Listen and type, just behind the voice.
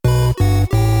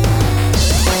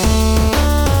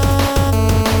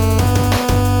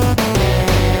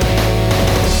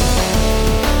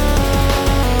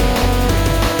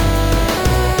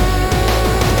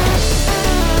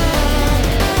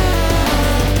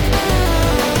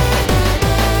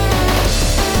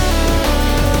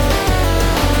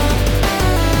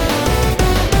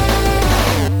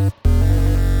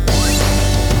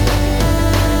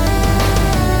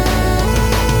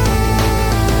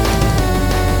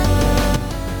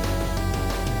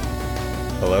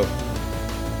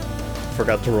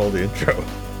forgot to roll the intro.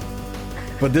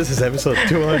 But this is episode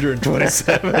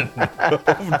 227 of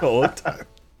the Old Time.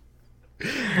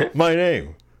 My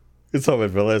name is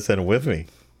Obed Velez, and with me,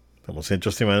 the most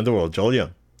interesting man in the world, Joel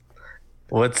Young.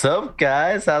 What's up,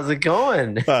 guys? How's it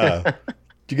going? You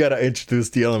gotta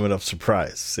introduce the element of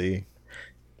surprise, see?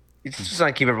 You just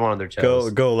want to keep everyone on their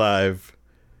toes. Go live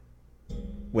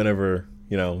whenever,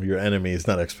 your enemy is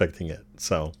not expecting it.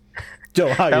 So,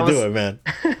 Joe, how you doing, man?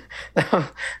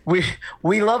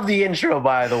 We love the intro,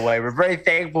 by the way. We're very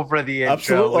thankful for the intro.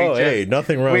 Absolutely. Hey,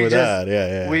 nothing wrong with that.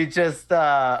 Yeah. We just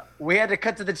we had to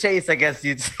cut to the chase, I guess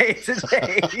you'd say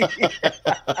today.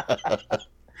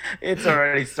 It's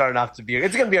already starting off to be.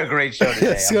 It's going to be a great show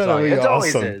today. It's going to be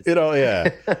awesome. Always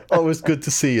is. Always good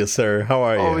to see you, sir. How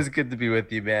are you? Always good to be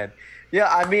with you, man. Yeah,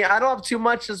 I mean, I don't have too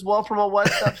much as well from a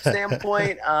What's Up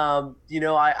standpoint. I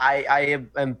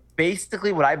am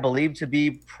basically what I believe to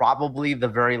be probably the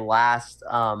very last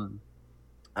part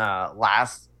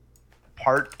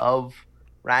of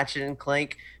Ratchet and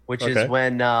Clank, which is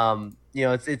when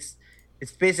it's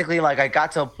basically like I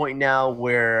got to a point now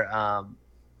where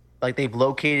like they've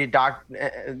located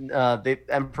the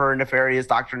Emperor Nefarious,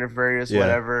 Dr. Nefarious,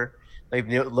 whatever. They've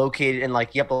located, and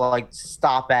like you have to like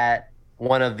stop at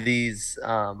one of these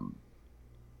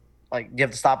like you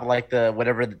have to stop at like the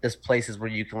whatever this place is where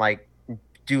you can like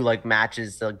do like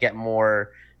matches to get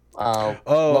more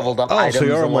leveled up items. So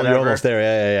you're almost there.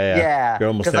 Yeah. You're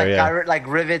almost there. Because like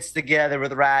Rivets together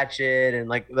with Ratchet, and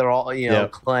like they're all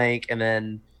Clank, and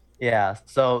then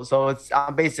so it's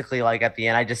I'm basically like at the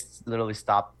end I just literally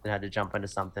stopped and had to jump into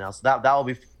something else. So that will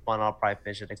be fun. I'll probably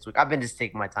finish it next week. I've been just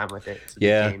taking my time with it.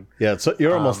 Yeah. So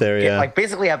you're almost there. Like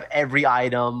basically have every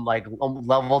item like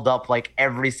leveled up, like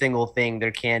every single thing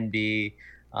there can be.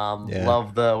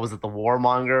 Love the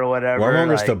Warmonger or whatever.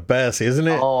 Warmonger's the best, isn't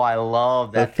it? Oh, I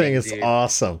love that thing. Is dude.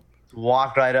 Awesome.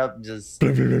 Walk right up and just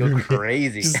go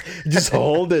crazy. just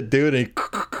hold it, dude, and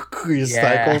he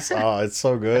cycles. Oh, it's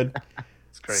so good.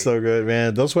 So good,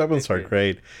 man. Those weapons are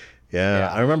great.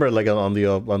 Yeah, I remember like on the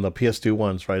PS2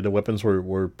 ones, right? The weapons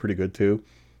were pretty good too.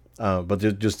 But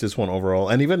just this one overall,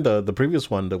 and even the previous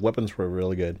one, the weapons were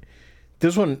really good.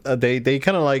 This one, they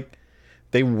kind of like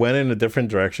they went in a different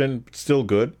direction. Still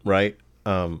good, right?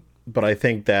 But I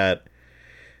think that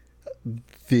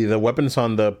the weapons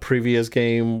on the previous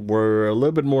game were a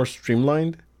little bit more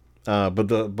streamlined. But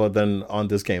then on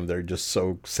this game they're just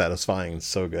so satisfying,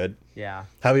 so good. Yeah.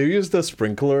 Have you used the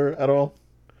sprinkler at all?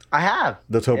 I have.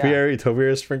 The topiary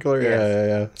sprinkler? Yes.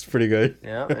 Yeah. It's pretty good.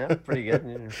 Yeah, pretty good.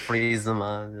 You freeze them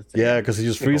on. Yeah, because you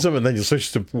just freeze them and then you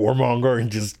switch to Warmonger and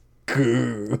just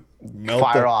melt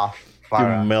Fire them. off.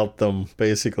 Melt them,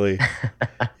 basically.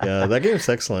 Yeah, that game's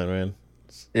excellent, man.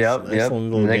 Yep.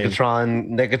 Negatron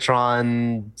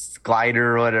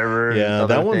glider or whatever. Yeah,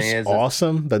 that one's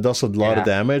awesome. That does a lot of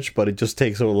damage, but it just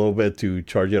takes a little bit to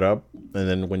charge it up, and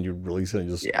then when you release it,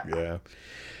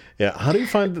 yeah. How do you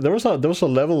find there was a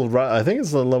level right? I think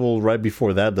it's the level right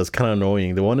before that that's kind of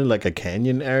annoying. The one in like a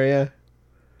canyon area.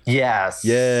 Yes.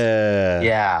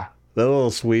 Yeah. That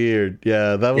was weird.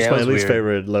 Yeah, that was my least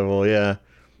favorite level. Yeah.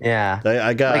 Yeah,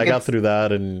 I got through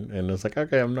that and it's like,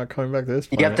 okay, I'm not coming back to this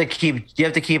point. You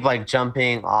have to keep like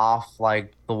jumping off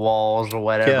like the walls or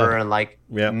whatever, and like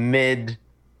mid,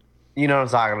 you know what I'm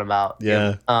talking about.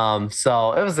 Yeah.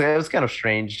 So it was kind of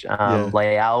strange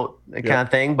layout kind of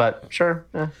thing, but sure.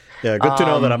 Yeah, good to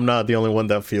know that I'm not the only one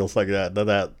that feels like that.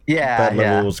 That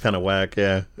level was kind of whack.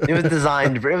 Yeah. It was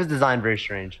designed very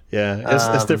strange. Yeah,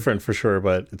 it's different for sure,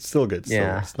 but it's still good.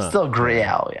 It's not, still great.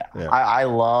 Yeah. I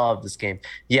love this game.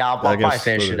 Yeah, I'll probably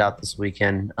finish it out this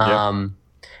weekend. And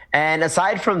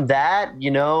aside from that,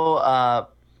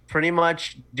 pretty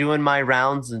much doing my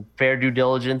rounds and fair due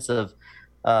diligence of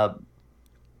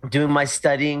doing my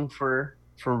studying for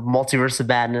Multiverse of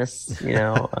Madness.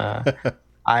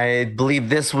 I believe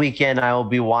this weekend I will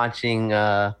be watching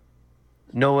No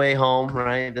Way Home.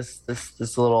 Right, this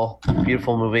little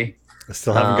beautiful movie. I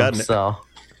still haven't gotten it. So,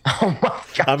 oh my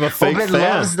god, I'm a fake fan.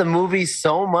 Loves the movie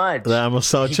so much. I'm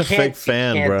such a fake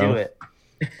fan, bro. Do it.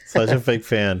 Such a fake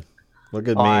fan. Look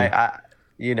at me.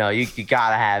 You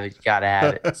gotta have it. You gotta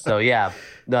have it. So yeah,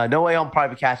 No Way Home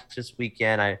probably catch this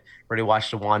weekend. I already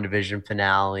watched the WandaVision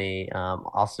finale.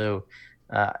 Also.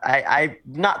 I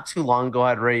not too long ago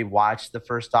I'd already watched the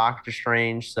first Doctor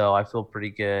Strange, so I feel pretty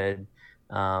good.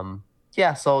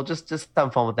 So just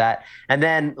having fun with that. And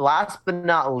then last but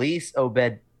not least,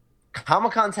 Obed,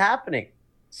 Comic-Con's happening.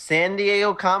 San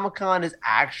Diego Comic-Con is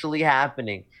actually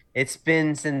happening. It's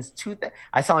been since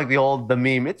I sound like the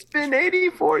meme. It's been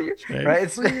 84 years, right?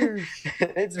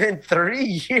 It's been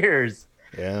 3 years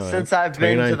since I've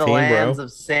been to the lands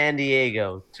of San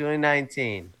Diego.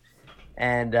 2019.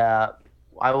 and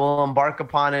I will embark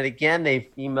upon it again. They've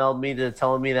emailed me to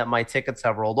telling me that my tickets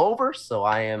have rolled over, so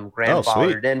I am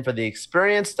grandfathered in for the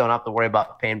experience. Don't have to worry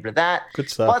about paying for that. Good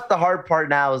stuff. But the hard part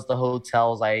now is the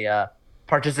hotels. I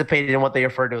participated in what they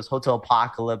refer to as Hotel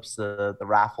Apocalypse, the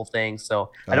raffle thing.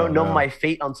 So I don't know my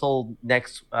fate until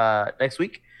next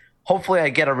week. Hopefully, I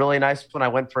get a really nice one. I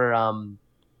went for one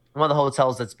of the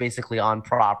hotels that's basically on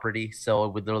property, so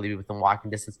it would literally be within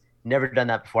walking distance. Never done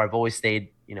that before. I've always stayed,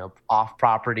 off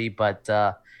property, but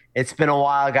it's been a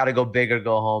while. I got to go big or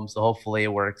go home. So hopefully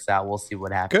it works out. We'll see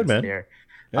what happens there.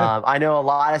 Yeah. I know a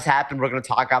lot has happened. We're going to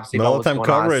talk obviously about what's going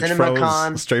on.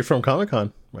 CinemaCon, straight from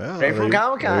Comic-Con. Wow, straight from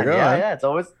Comic-Con. Yeah. It's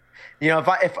always,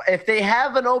 if they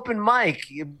have an open mic,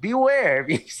 beware. If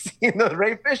you've seen the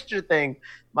Ray Fisher thing,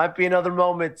 might be another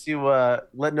moment to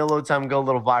let No Load Time go a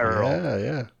little viral.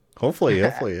 Yeah. Hopefully,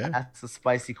 yeah. That's a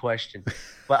spicy question.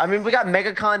 But, I mean, we got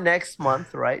MegaCon next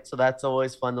month, right? So that's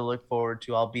always fun to look forward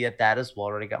to. I'll be at that as well.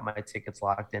 Already got my tickets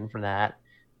locked in for that.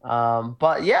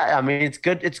 But, yeah, I mean, it's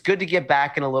good to get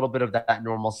back in a little bit of that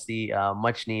normalcy,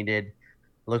 much needed.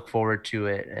 Look forward to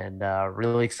it and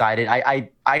really excited. I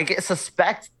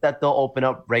suspect that they'll open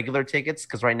up regular tickets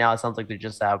because right now it sounds like they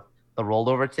just have the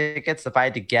rollover tickets. If I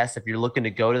had to guess, if you're looking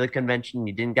to go to the convention and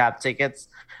you didn't have tickets,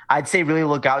 I'd say really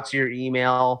look out to your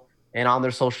email and on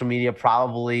their social media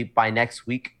probably by next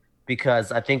week, because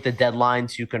I think the deadline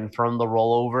to confirm the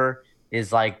rollover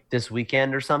is like this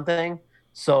weekend or something.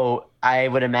 So I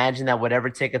would imagine that whatever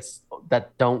tickets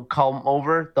that don't come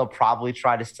over, they'll probably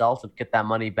try to sell to get that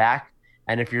money back.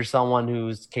 And if you're someone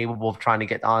who's capable of trying to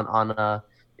get on a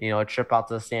trip out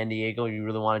to San Diego, you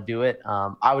really want to do it,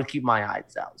 I would keep my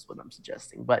eyes out is what I'm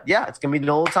suggesting. But yeah, it's going to be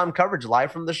No Load Time coverage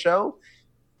live from the show.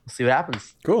 We'll see what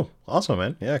happens. Cool. Awesome,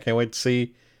 man. Yeah, I can't wait to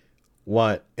see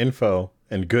what info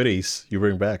and goodies you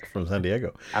bring back from San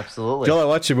Diego. Absolutely. Joel, I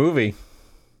watched your movie.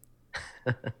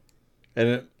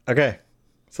 Okay.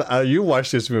 So you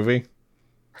watched this movie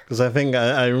because I think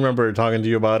I remember talking to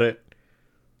you about it.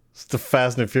 It's the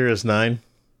Fast and Furious 9.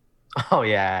 Oh,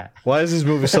 yeah. Why is this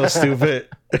movie so stupid?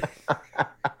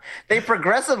 They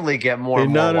progressively get more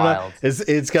and more wild.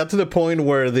 It's got to the point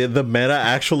where the meta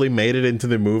actually made it into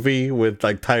the movie with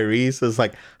like Tyrese. It's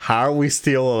like, how are we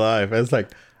still alive? It's like,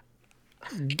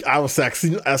 I was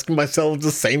actually asking myself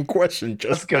the same question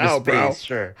just now, bro.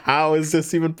 Sure. How is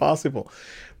this even possible?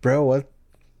 Bro, what?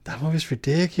 That movie's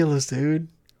ridiculous, dude.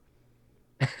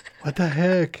 What the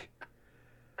heck?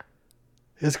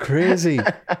 It's crazy.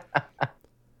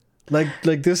 like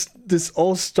this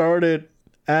all started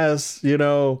as,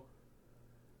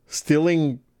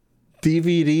 stealing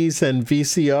DVDs and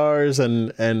VCRs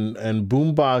and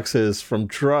boom boxes from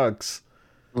trucks.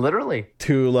 Literally.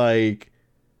 To like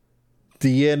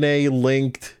DNA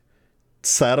linked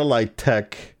satellite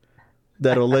tech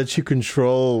that'll let you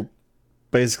control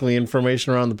basically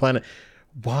information around the planet.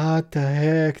 What the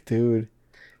heck, dude?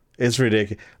 It's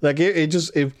ridiculous. Like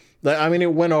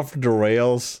it went off the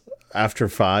rails after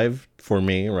 5 for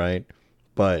me, right?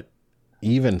 But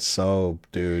even so,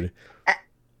 dude.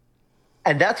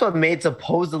 And that's what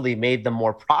supposedly made them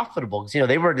more profitable, because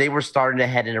they were starting to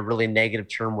head in a really negative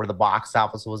turn where the box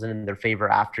office wasn't in their favor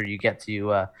after you get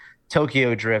to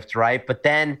Tokyo Drift, right? But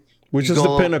then, which is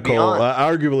the pinnacle,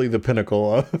 arguably the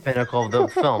pinnacle of the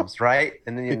films, right?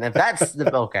 And then if that's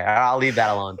okay, I'll leave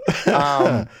that alone.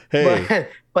 Hey,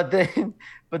 but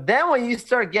then when you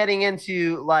start getting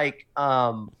into like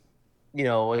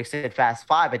I said, Fast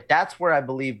 5, that's where I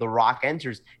believe The Rock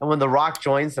enters. And when The Rock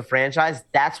joins the franchise,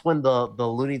 that's when the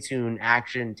Looney Tune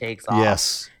action takes off.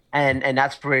 Yes. And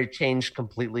that's where it changed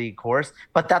completely course.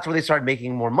 But that's where they started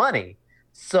making more money.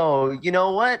 So, you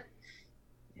know what?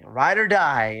 Ride or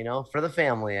die, for the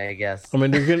family, I guess. I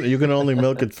mean, you can only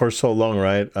milk it for so long,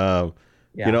 right? Yeah.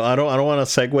 I don't want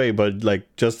to segue, but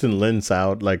like Justin Lin's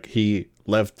out, like he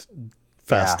left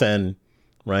Fast 10,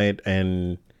 right?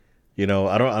 And they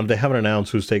haven't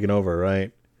announced who's taking over,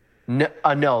 right?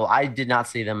 No, I did not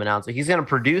see them announce it. He's going to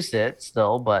produce it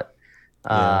still, but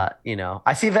I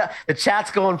see that the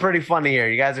chat's going pretty funny here.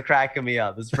 You guys are cracking me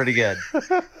up. It's pretty good.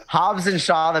 Hobbs and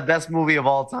Shaw, the best movie of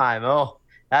all time. Oh,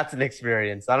 that's an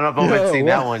experience. I don't know if I've seen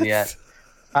that one yet.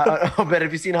 But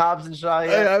have you seen Hobbs and Shaw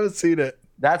yet? I haven't seen it.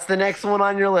 That's the next one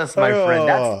on your list, my friend.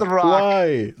 That's The Rock.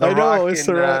 Why? I know, it's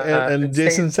The Rock and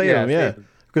Jason Statham, yeah.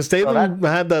 Because Statham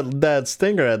had that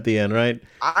stinger at the end, right?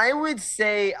 I would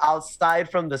say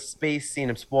outside from the space scene,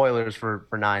 of spoilers for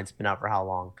 9, it's been out for how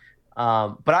long?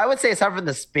 But I would say aside from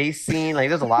the space scene, like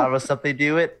there's a lot of stuff they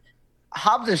do it.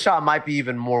 Hobbs and Shaw might be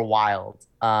even more wild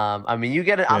I mean, you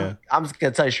get it. I'm just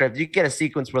gonna tell you straight. You get a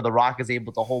sequence where The Rock is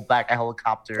able to hold back a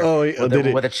helicopter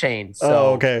with a chain.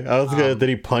 So, okay. I was gonna. Did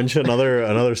he punch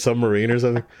another submarine or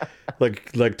something?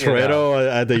 Like Toretto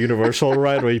at the Universal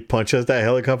ride where he punches that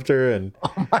helicopter and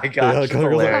oh my gosh, the helicopter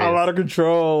goes like, I'm out of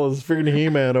control. It's freaking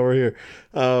He-Man over here.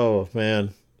 Oh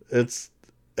man, it's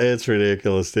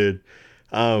ridiculous, dude.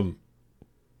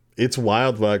 It's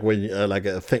wild. Like when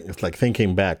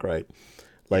thinking back, right?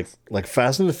 Like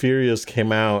Fast and the Furious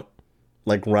came out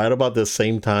like right about the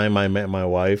same time I met my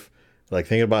wife. Like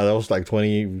thinking about it, that was like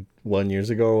 21 years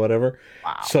ago or whatever.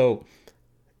 Wow. So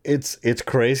it's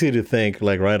crazy to think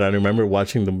like, right, I remember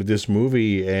watching this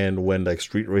movie and when like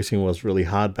street racing was really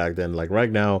hot back then. Like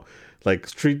right now, like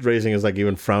street racing is like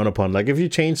even frowned upon. Like if you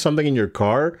change something in your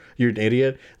car, you're an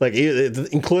idiot. Like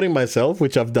including myself,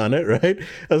 which I've done it, right?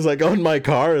 I was like on my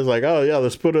car, it's like, oh yeah,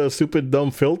 let's put a stupid dumb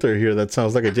filter here that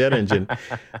sounds like a jet engine.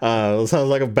 It sounds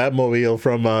like a Batmobile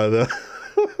from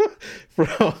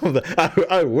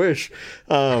I wish.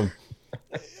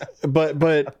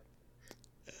 But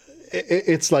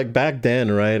it's like back then,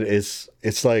 right? It's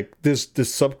like this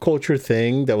subculture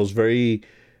thing that was very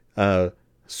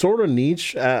sort of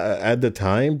niche at the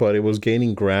time, but it was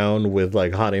gaining ground with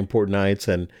like hot import nights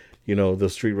and the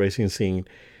street racing scene,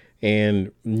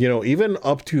 and even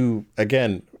up to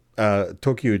again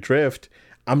Tokyo Drift.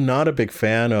 I'm not a big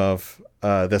fan of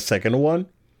the second one.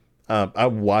 I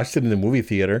watched it in the movie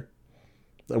theater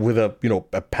with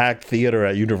a packed theater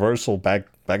at Universal back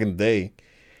in the day.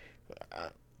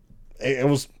 It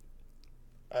was,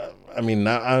 I mean,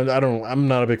 I'm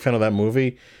not a big fan of that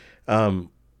movie.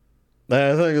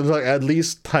 I think it was like at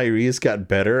least Tyrese got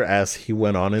better as he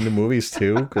went on in the movies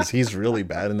too, because he's really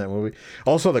bad in that movie.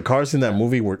 Also, the cars in that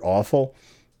movie were awful.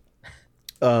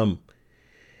 Trying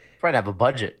to have a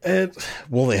budget.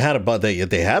 Well, they had a budget.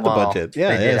 They had the budget.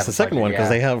 Yeah, it's the second one because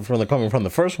they have coming from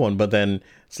the first one. But then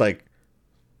it's like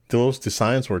those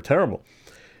designs were terrible.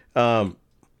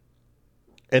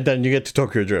 And then you get to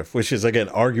Tokyo Drift, which is, again,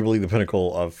 arguably the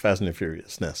pinnacle of Fast and the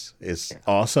Furiousness. It's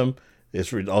awesome.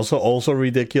 It's also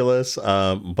ridiculous,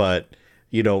 but,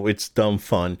 it's dumb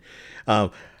fun.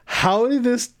 How did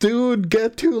this dude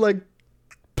get to, like,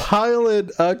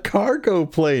 pilot a cargo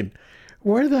plane?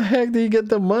 Where the heck did he get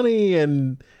the money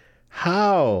and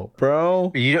how,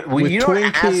 bro? You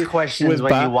don't ask questions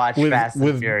when you watch Fast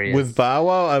and Furious. With Bow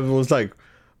Wow, I was like...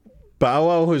 Bow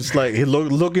Wow, who's like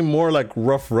looking more like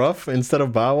rough instead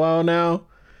of Bow Wow now.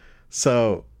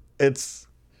 So it's,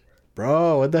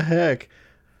 bro, what the heck?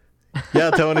 Yeah,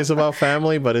 Tony's about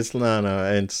family, but it's not.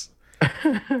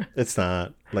 It's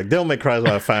not. Like Devil May Cry is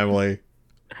about family.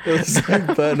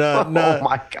 But not. Oh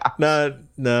my god.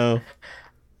 No.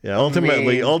 Yeah,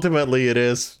 ultimately it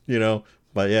is.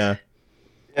 But yeah.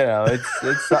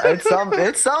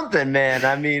 It's something, man.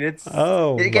 I mean, it's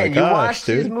again. You watch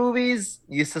these movies,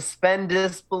 you suspend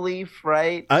disbelief,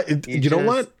 right? You know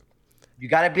what? You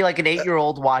got to be like an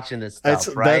 8-year-old watching this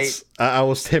stuff, right? I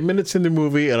was 10 minutes in the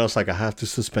movie, and I was like, I have to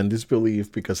suspend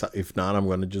disbelief because if not, I'm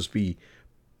going to just be,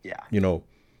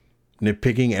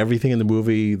 nitpicking everything in the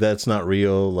movie that's not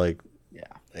real. Like,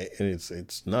 and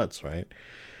it's nuts, right?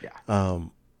 Yeah.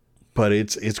 But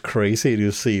it's crazy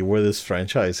to see where this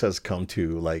franchise has come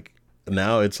to. Like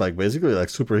now it's like basically like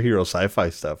superhero sci-fi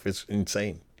stuff. It's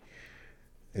insane.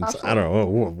 I don't know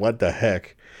what the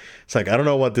heck. It's like I don't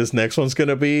know what this next one's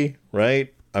gonna be,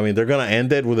 right? I mean, they're gonna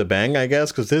end it with a bang, I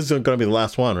guess, because this is gonna be the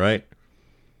last one, right?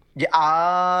 Yeah.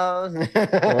 Oh no,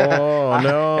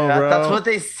 bro. That's what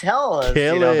they tell us.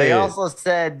 They also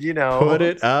said, put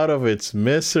it out of its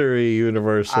misery,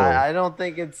 Universal. I don't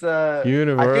think it's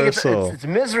Universal. I think it's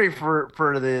misery for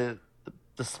the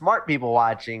smart people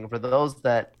watching. For those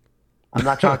that I'm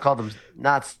not trying to call them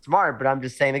not smart, but I'm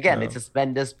just saying again, they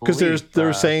suspend disbelief. Because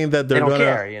they're saying that they don't gonna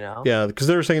care, Yeah, because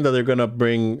they're saying that they're gonna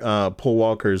bring Paul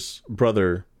Walker's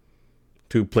brother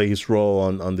to play his role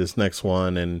on this next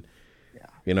one, and.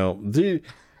 You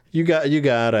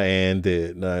gotta end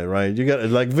it, right? You got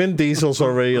like Vin Diesel's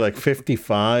already like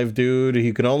 55, dude.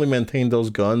 He can only maintain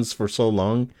those guns for so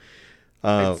long.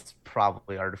 It's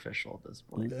probably artificial at this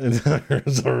point.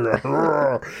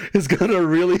 It's gonna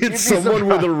really hit someone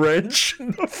with a wrench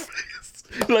in the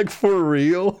face, like for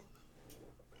real.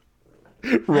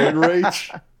 Road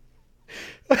rage.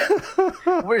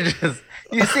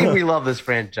 You see, we love this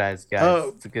franchise,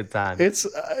 guys. It's a good time. It's.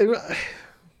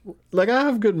 Like I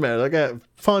have I have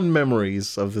fun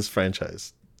memories of this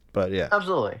franchise, but yeah,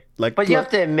 absolutely. But you have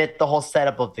to admit the whole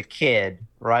setup of the kid,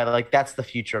 right? Like that's the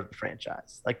future of the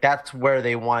franchise. Like that's where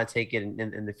they want to take it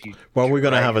in the future. Well, we're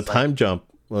gonna have a time jump,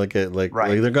 like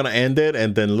they're gonna end it,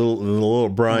 and then little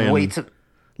Brian,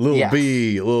 Little Yes.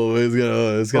 B,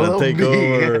 it's gonna Little take B.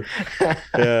 over.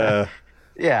 Yeah.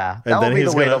 Yeah, And that then will be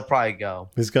he's the way gonna it'll probably go.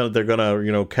 they're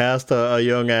gonna cast a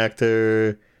young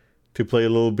actor to play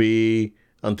Little B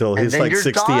until And he's then like your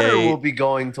daughter 68. will be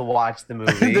going to watch the And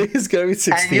then movie. he's gonna be And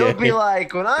 68. you'll be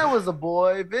like, when I was a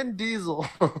boy, Vin Diesel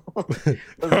was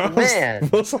the man.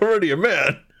 I was already a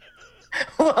man.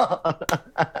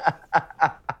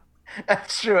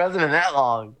 That's true. It hasn't been that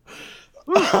long.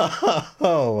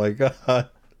 Oh my god.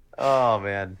 Oh,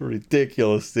 man.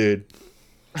 Ridiculous, dude.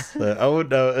 I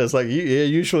would. It's like you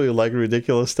usually like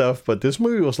ridiculous stuff, but this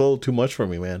movie was a little too much for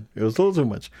me, man. It was a little too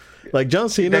much. Like John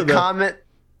Cena. The comment.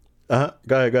 Go ahead.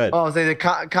 Go ahead. Oh, so the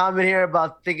comment here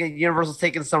about thinking Universal's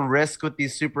taking some risk with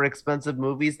these super expensive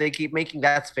movies they keep making.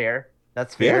 That's fair.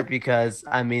 That's fair because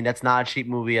I mean that's not a cheap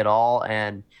movie at all.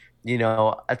 And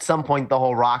at some point the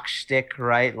whole rock shtick,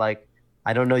 right? Like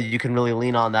I don't know, you can really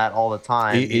lean on that all the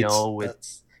time.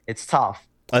 It's tough.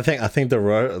 I think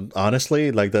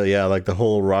honestly, like the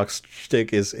whole rock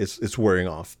shtick is wearing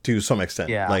off to some extent.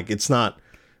 Yeah. Like it's not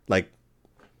like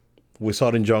we saw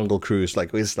it in Jungle Cruise.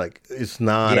 It's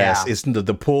not as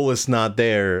the pull is not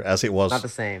there as it was. Not the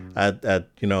same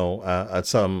at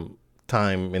some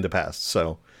time in the past.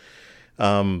 So,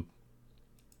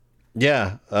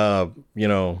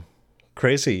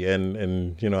 crazy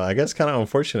and I guess kind of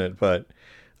unfortunate. But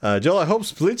Joel, I hope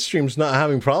Splitstream's not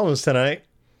having problems tonight.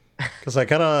 Because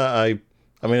I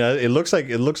mean, it looks like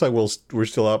we're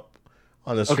still up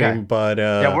on the stream, okay. But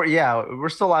we're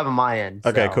still live on my end.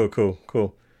 Okay, so.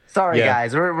 cool. Sorry,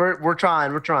 guys, we're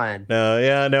trying.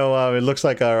 It looks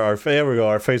like our there we go.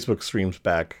 Our Facebook stream's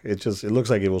back. It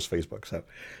looks like it was Facebook, so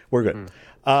we're good.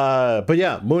 But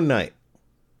yeah, Moon Knight.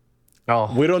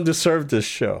 Oh, we don't deserve this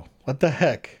show. What the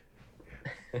heck?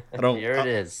 I don't. Here it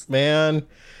is, man.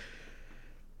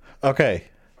 Okay,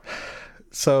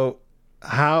 so.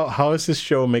 How is this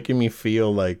show making me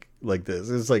feel like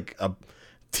this? It's like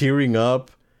tearing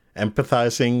up,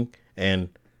 empathizing, and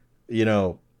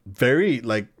very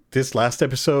like this last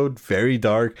episode, very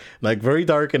dark,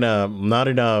 in a not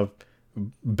in a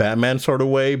Batman sort of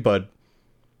way, but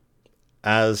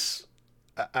as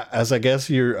I guess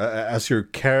as your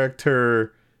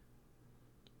character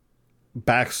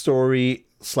backstory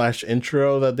 /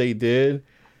 intro that they did,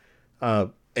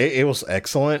 it was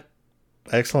excellent.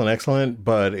 Excellent,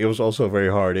 but it was also very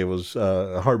hard. It was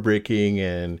heartbreaking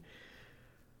and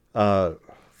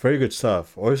very good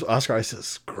stuff. Oscar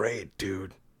Isaac's great,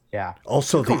 dude. Yeah.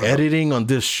 Also, the editing on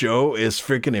this show is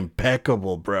freaking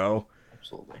impeccable, bro.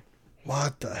 Absolutely.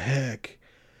 What the heck?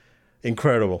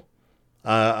 Incredible.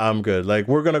 I'm good. Like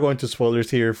we're gonna go into spoilers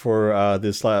here for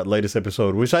this latest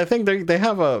episode, which I think they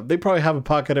probably have a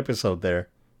pocket episode there,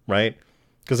 right?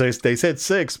 Because they said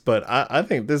 6, but I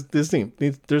think this thing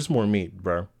there's more meat,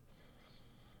 bro.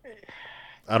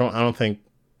 I don't know.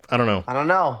 I don't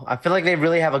know. I feel like they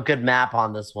really have a good map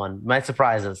on this one. Might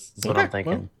surprise us. Is what I'm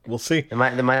thinking. Well, we'll see. They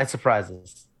might surprise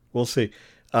us. We'll see.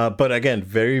 But again,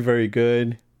 very very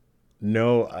good.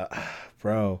 No,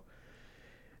 bro.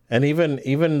 And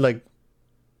even like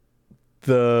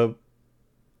the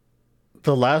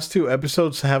last 2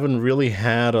 episodes haven't really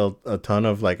had a ton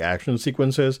of like action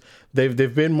sequences.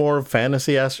 They've been more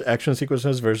fantasy action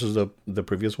sequences versus the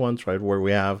previous ones, right? Where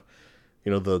we have,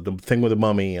 the thing with the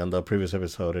mummy on the previous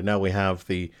episode, and now we have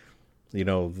the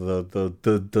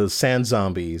sand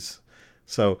zombies.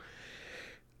 So,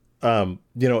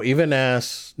 even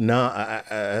as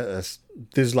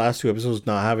these last 2 episodes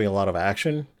not having a lot of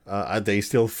action, they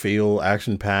still feel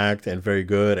action packed and very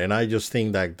good. And I just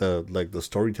think that the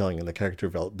storytelling and the character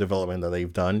development that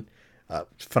they've done,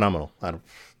 phenomenal.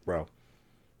 Bro,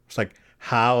 it's like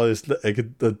how is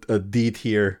a D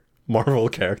tier Marvel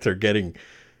character getting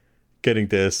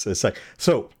this? It's like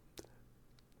so.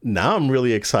 Now I'm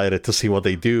really excited to see what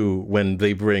they do when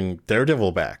they bring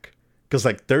Daredevil back, because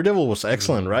like Daredevil was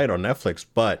excellent, right, on Netflix.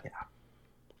 But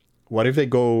what if they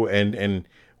go and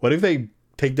what if they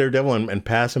take Daredevil and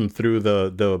pass him through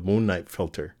the Moon Knight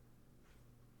filter?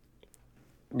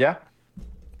 Yeah.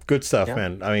 Good stuff,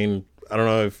 man. I mean, I don't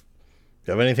know if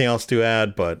you have anything else to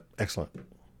add, but excellent.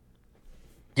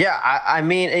 Yeah, I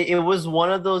mean, it was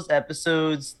one of those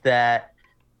episodes that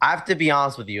I have to be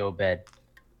honest with you, Obed.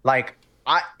 Like,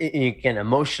 you can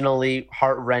emotionally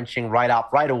heart-wrenching right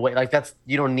away. Like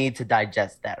you don't need to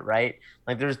digest that, right?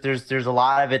 Like there's a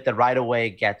lot of it that right away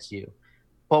gets you.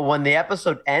 But when the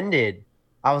episode ended,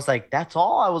 I was like, that's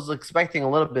all. I was expecting a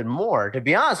little bit more, to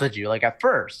be honest with you, like at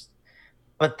first.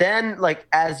 But then, like,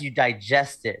 as you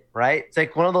digest it, right? It's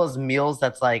like one of those meals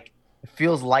that's like, it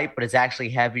feels light, but it's actually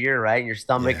heavier, right? And your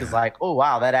stomach is like, oh,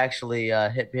 wow, that actually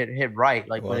hit right.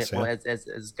 Like as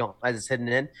it's hitting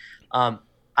in.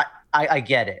 I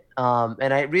get it.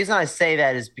 And reason I say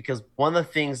that is because one of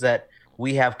the things that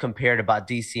we have compared about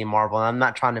DC and Marvel, and I'm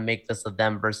not trying to make this a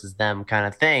them versus them kind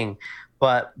of thing,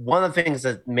 but one of the things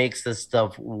that makes this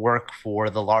stuff work for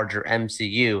the larger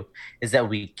MCU is that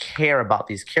we care about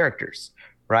these characters,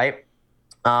 right?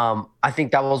 I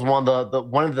think that was one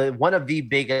of the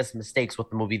biggest mistakes with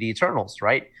the movie The Eternals,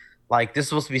 right? Like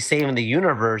this was supposed to be saving the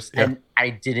universe, and I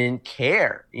didn't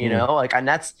care, you know, like, and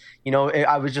that's,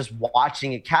 I was just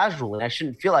watching it casually. I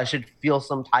should feel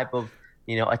some type of,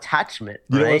 attachment.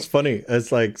 You right? know what's funny?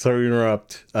 It's like, sorry to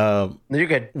interrupt. No, you're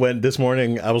good. When this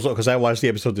morning because I watched the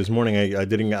episode this morning,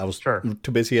 I was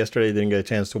too busy yesterday, didn't get a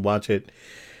chance to watch it.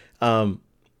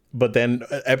 But then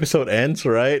episode ends,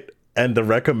 right? And the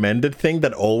recommended thing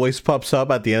that always pops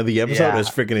up at the end of the episode is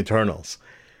freaking Eternals.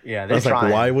 Yeah, I was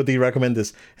like, why would he recommend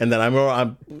this? And then I've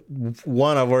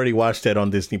already watched it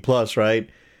on Disney Plus, right?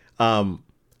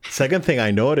 Second thing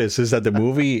I noticed is that the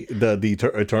movie, the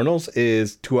Eternals,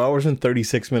 is 2 hours and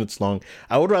 36 minutes long.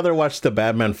 I would rather watch the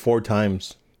Batman 4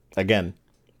 times again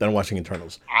than watching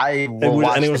Eternals. I will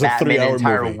watch the Batman an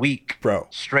entire week, bro,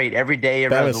 straight every day,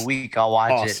 every other week. I'll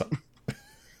watch it.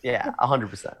 Yeah,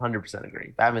 100%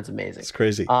 agree. Batman's amazing. It's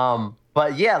crazy.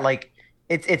 But yeah, like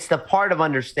it's the part of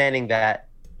understanding that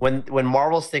when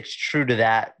Marvel sticks true to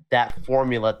that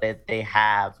formula that they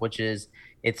have, which is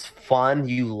it's fun,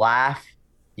 you laugh,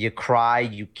 you cry,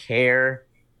 you care,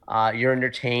 you're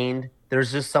entertained.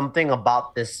 There's just something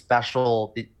about this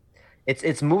special.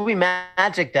 It's movie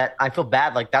magic that I feel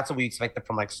bad. Like that's what we expected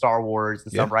from like Star Wars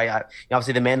and stuff, right?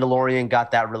 Obviously, The Mandalorian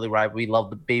got that really right. We love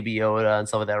the Baby Yoda and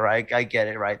stuff like that, right? I get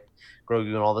it, right? Grogu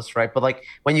and all this, right? But like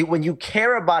when you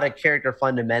care about a character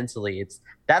fundamentally,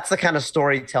 that's the kind of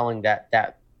storytelling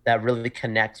that really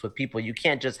connects with people. You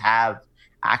can't just have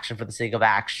action for the sake of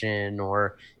action,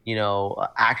 or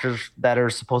actors that are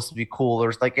supposed to be cool,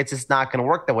 or like it's just not going to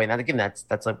work that way. And again, that's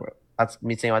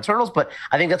me saying about Eternals, but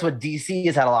I think that's what DC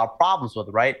has had a lot of problems with,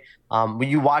 right? When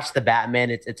you watch the Batman,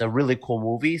 it's a really cool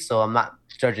movie, so I'm not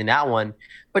judging that one.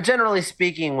 But generally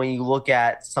speaking, when you look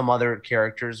at some other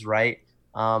characters, right,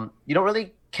 you don't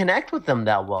really connect with them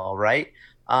that well, right?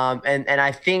 And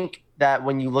I think that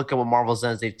when you look at what Marvel's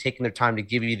done, is they've taken their time to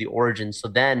give you the origin. So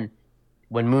then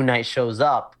when Moon Knight shows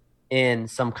up in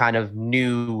some kind of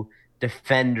new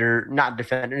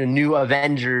new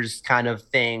Avengers kind of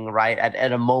thing, right?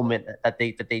 At a moment that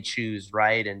they choose,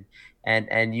 right?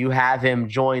 And you have him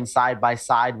join side by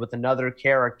side with another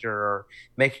character or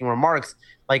making remarks,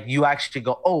 like you actually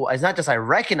go, oh, it's not just I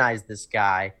recognize this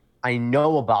guy, I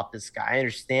know about this guy, I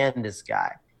understand this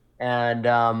guy. And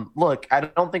look, I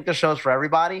don't think the show's for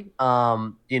everybody.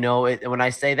 When I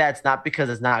say that, it's not because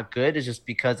it's not good. It's just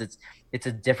because it's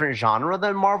a different genre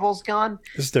than Marvel's gone.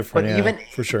 It's different,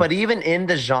 for sure. But even in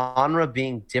the genre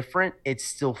being different, it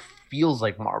still feels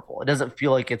like Marvel. It doesn't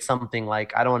feel like it's something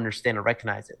like I don't understand or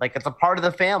recognize it. Like it's a part of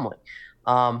the family.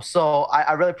 So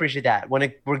I really appreciate that.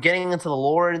 When we're getting into the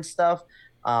lore and stuff,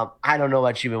 I don't know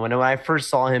about you, but when I first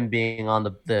saw him being on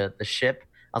the ship,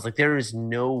 I was like, there is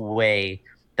no way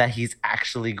that he's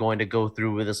actually going to go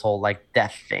through with this whole like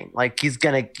death thing. Like he's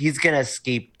gonna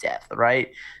escape death, right?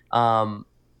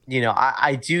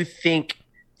 I do think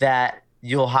that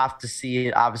you'll have to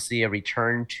see obviously a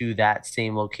return to that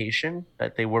same location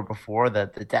that they were before, the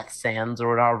Death Sands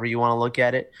or however you want to look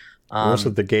at it. Also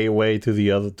the gateway to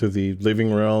the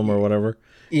living realm or whatever.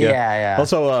 Yeah.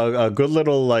 Also a good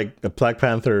little like a Black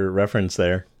Panther reference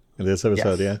there in this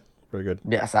episode. Yes. Yeah. Very good.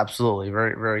 Yes, absolutely.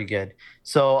 Very, very good.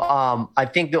 So I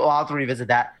think that we'll have to revisit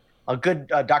that. A good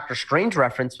Doctor Strange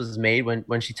reference was made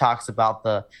when she talks about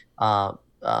the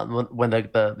when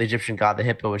the Egyptian god, the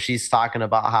Hippo, when she's talking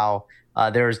about how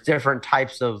there's different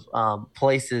types of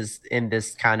places in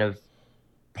this kind of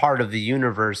part of the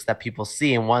universe that people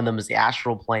see, and one of them is the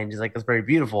astral plane. She's like, that's very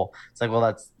beautiful. It's like, well,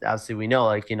 that's obviously we know,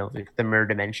 like, the mirror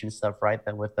dimension stuff, right?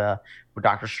 Then with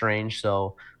Doctor Strange.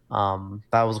 So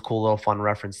that was a cool little fun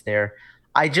reference there.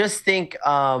 I just think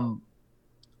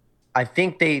I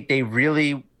think they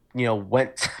really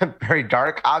went very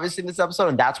dark obviously in this episode,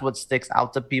 and that's what sticks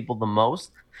out to people the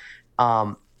most,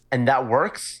 and that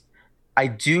works. I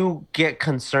do get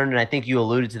concerned, and I think you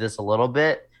alluded to this a little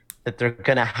bit, that they're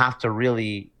gonna have to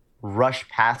really rush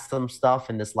past some stuff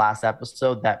in this last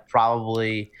episode that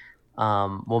probably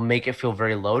will make it feel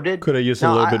very loaded. Could have used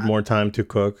a little bit more time to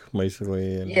cook,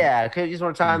 basically. Yeah, could have used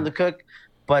more time to cook.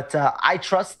 But I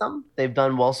trust them. They've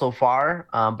done well so far.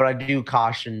 But I do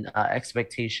caution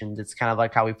expectations. It's kind of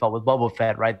like how we felt with Boba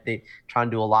Fett, right? They try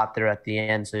and do a lot there at the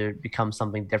end to so become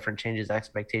something different, changes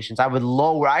expectations. I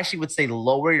actually would say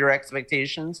lower your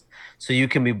expectations so you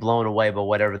can be blown away by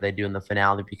whatever they do in the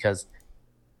finale, because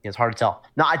It's hard to tell.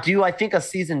 Now, I think a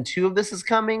season 2 of this is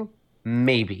coming,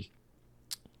 maybe.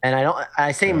 And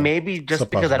I say maybe just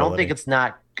because I don't think it's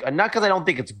not because I don't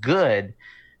think it's good,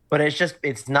 but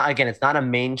it's not a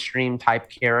mainstream type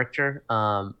character.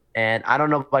 And I don't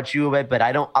know about you, but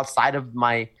I don't, outside of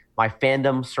my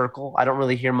fandom circle, I don't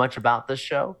really hear much about this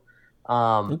show.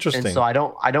 Interesting. And so I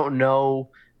don't know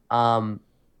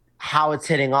how it's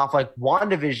hitting off. Like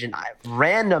WandaVision,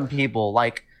 random people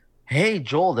like, hey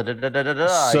Joel,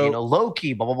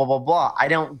 Loki, blah blah blah blah blah. I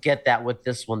don't get that with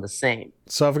this one the same.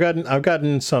 So I've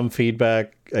gotten some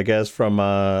feedback, I guess, from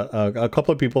a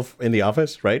couple of people in the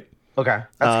office, right? Okay,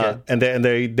 that's good. And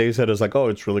they said it's like, oh,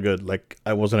 it's really good. Like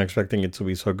I wasn't expecting it to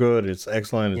be so good. It's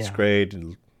excellent. It's great.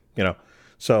 And,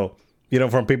 so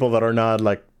from people that are not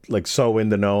like so in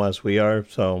the know as we are.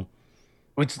 So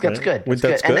that's good.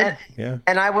 That's good.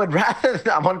 And I want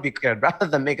to be clear, rather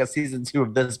than make a season 2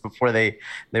 of this before they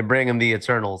bring in the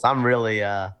Eternals. I'm really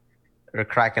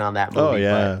cracking on that movie. Oh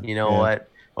yeah. But you know what?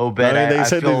 Obed, they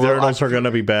said the Eternals are going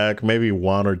to be back, maybe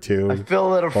 1 or 2. I feel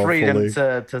a little freedom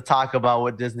to talk about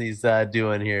what Disney's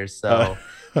doing here. So,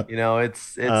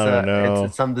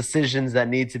 it's some decisions that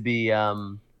need to be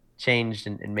changed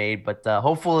and made. But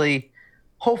hopefully,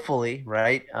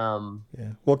 right?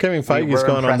 Well, Kevin Feige is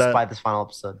going on that by this final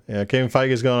episode. Yeah, Kevin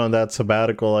Feige is going on that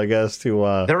sabbatical, I guess.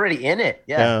 To they're already in it.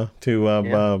 Yeah.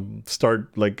 To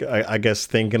start I guess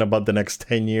thinking about the next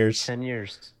 10 years. 10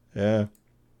 years. Yeah.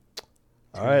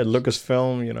 All right,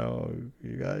 Lucasfilm,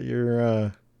 you got your,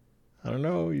 I don't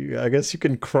know, I guess you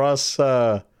can cross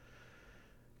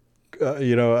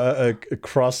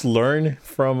learn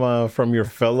from your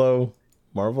fellow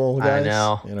Marvel guys.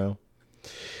 I know.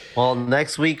 Well,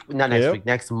 next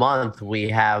month we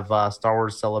have Star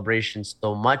Wars Celebration.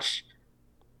 So much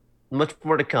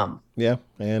more to come. Yeah,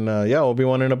 and we'll be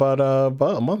one in about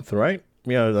a month, right?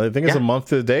 Yeah, I think it's a month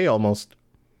to the day almost.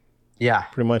 Yeah,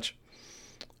 pretty much.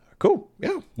 Cool.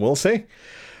 Yeah, we'll see.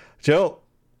 Joe,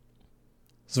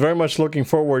 I was very much looking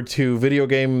forward to Video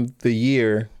Game the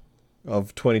Year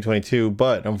of 2022,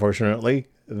 but unfortunately,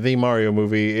 the Mario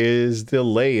movie is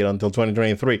delayed until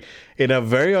 2023 in a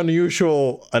very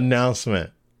unusual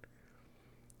announcement.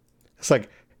 It's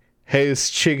like, hey, it's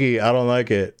Chiggy, I don't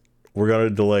like it. We're going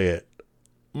to delay it.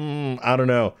 I don't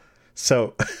know.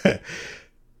 So...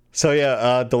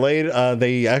 delayed.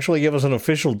 They actually gave us an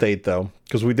official date, though,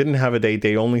 because we didn't have a date.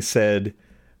 They only said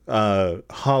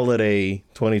holiday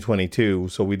 2022,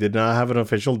 so we did not have an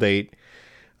official date.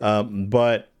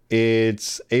 But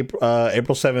it's April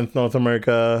 7th, North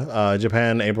America,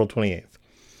 Japan, April 28th.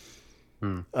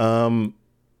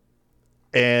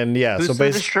 And yeah, who's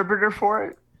the distributor for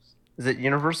it? Is it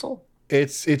Universal?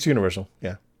 It's Universal,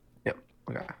 yeah. Yep.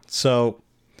 Okay. So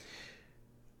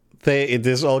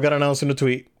this all got announced in a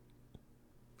tweet.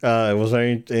 It was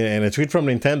in a tweet from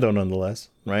Nintendo, nonetheless,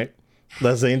 right?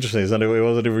 That's the interesting. It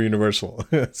wasn't even Universal.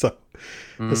 So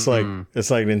it's like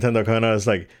Nintendo coming out. It's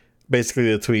like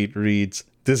basically the tweet reads,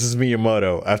 "This is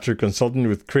Miyamoto. After consulting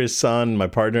with Chris Sun, my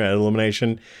partner at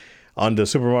Illumination, on the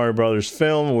Super Mario Brothers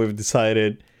film, we've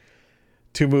decided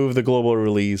to move the global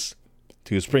release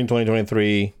to spring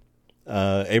 2023,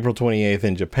 April 28th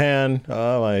in Japan.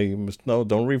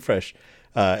 Don't refresh."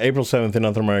 April 7th in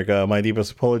North America. My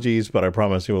deepest apologies, but I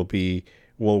promise it will be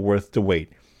well worth the wait.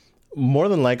 More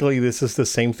than likely, this is the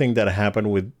same thing that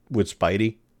happened with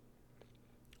Spidey,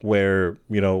 where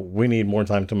we need more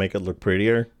time to make it look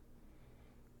prettier.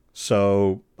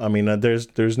 So I mean,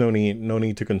 there's no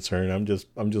need to concern. I'm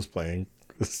just playing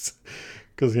because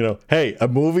hey, a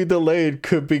movie delayed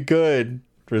could be good.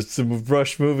 It's a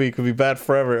rush movie, could be bad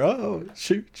forever. Oh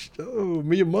shoot! Oh,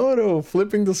 Miyamoto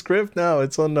flipping the script now.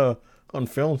 It's on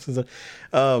film.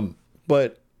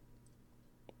 But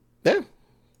yeah,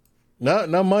 not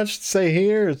much to say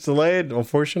here. It's delayed,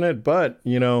 unfortunate, but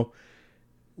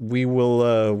we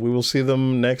will see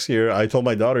them next year. I told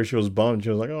my daughter, she was bummed.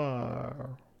 She was like,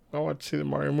 "Oh, I want to see the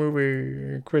Mario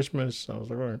movie Christmas." I was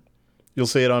like, "All right, you'll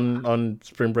see it on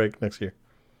spring break next year."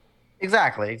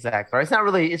 Exactly.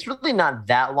 It's really not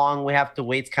that long. We have to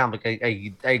wait. It's kind of like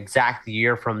a exact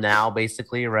year from now,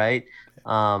 basically, right?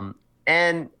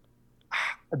 And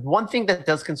one thing that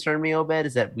does concern me, Obed,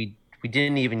 is that we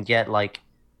didn't even get like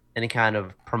any kind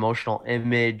of promotional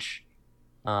image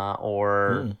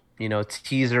or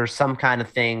teaser, some kind of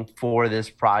thing for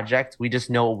this project. We just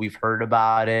know what we've heard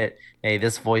about it. Hey,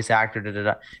 this voice actor,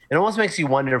 It almost makes you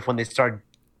wonder if when they start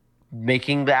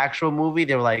making the actual movie,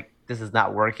 they were like, this is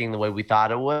not working the way we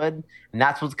thought it would. And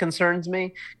that's what concerns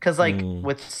me. Because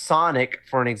with Sonic,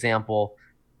 for an example,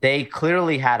 they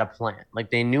clearly had a plan.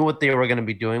 Like they knew what they were going to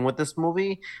be doing with this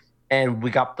movie. And we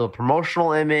got the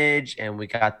promotional image and we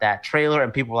got that trailer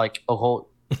and people were like, oh,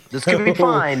 This could be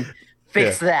fine.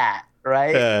 Fix that,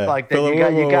 right? Yeah. Like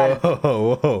then you got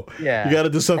whoa. yeah. You got to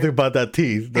do something about that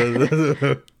teeth.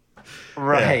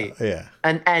 Right. Yeah.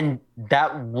 And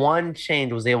that one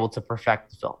change was able to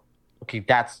perfect the film. Okay,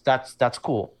 that's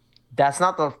cool. That's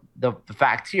not the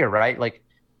fact here, right? Like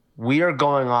we are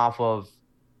going off of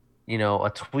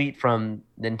a tweet from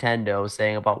Nintendo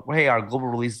saying about, hey, our global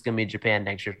release is going to be in Japan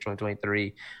next year,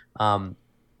 2023.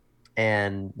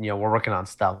 And we're working on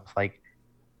stuff like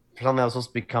for something that was supposed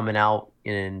to be coming out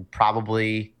in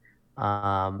probably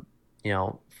 5-6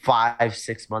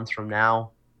 months from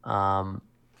now.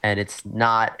 And it's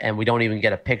not, and we don't even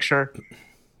get a picture.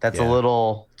 It's a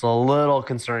little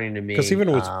concerning to me. Because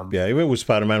even with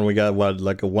Spider-Man, we got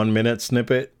like a 1 minute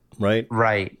snippet, right?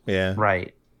 Right. Yeah.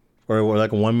 Right. Or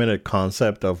like a 1 minute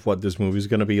concept of what this movie is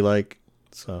gonna be like.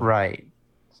 So right.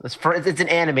 It's an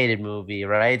animated movie,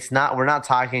 right? We're not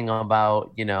talking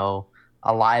about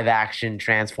a live action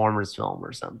Transformers film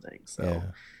or something. So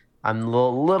I'm a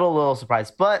little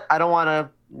surprised, but I don't want to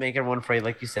make everyone afraid,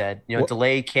 like you said.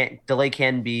 Delay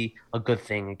can be a good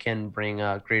thing. It can bring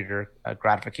a greater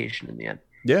gratification in the end.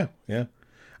 Yeah. I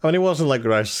mean, it wasn't like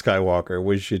Rise of Skywalker,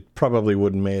 which it probably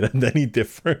wouldn't made any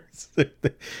difference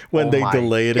when they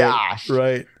delayed it,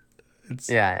 right? It's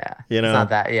not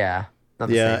that, not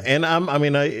the same. And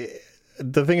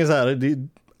the thing is that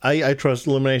I trust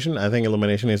Illumination. I think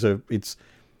Illumination it's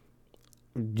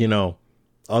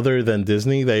other than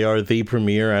Disney, they are the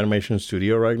premier animation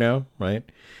studio right now, right?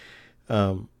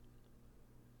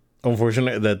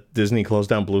 Unfortunately, that Disney closed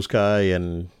down Blue Sky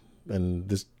and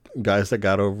this guys that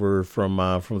got over from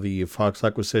the Fox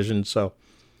acquisition. So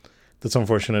that's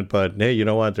unfortunate, but hey, you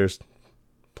know what? There's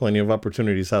plenty of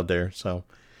opportunities out there. So,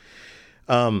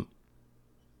 I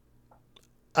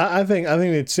think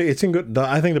it's in good.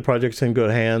 I think the project's in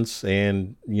good hands,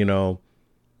 and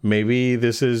maybe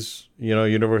this is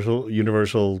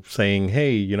Universal saying,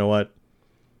 hey, you know what,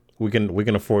 we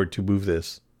can afford to move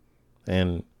this,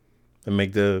 and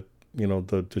make the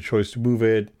choice to move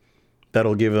it.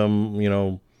 That'll give them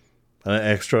an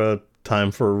extra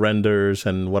time for renders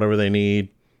and whatever they need,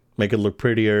 make it look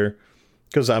prettier.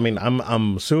 Because I'm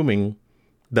assuming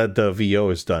that the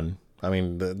VO is done. I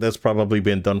mean, that's probably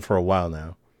been done for a while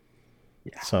now.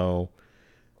 Yeah. So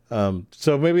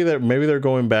maybe they're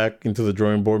going back into the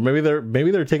drawing board. Maybe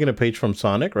they're taking a page from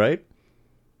Sonic, right?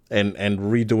 And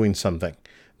redoing something,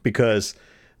 because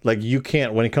like you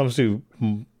can't, when it comes to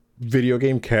video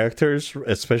game characters,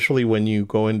 especially when you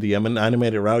go in the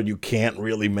animated route, you can't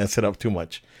really mess it up too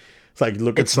much. It's like,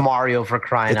 it's Mario, for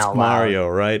crying out loud. It's Mario,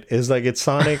 right? It's like, it's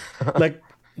Sonic. like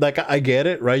I get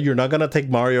it, right? You're not gonna take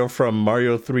Mario from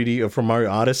Mario 3D or from Mario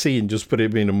Odyssey and just put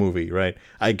it in a movie, right?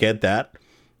 I get that.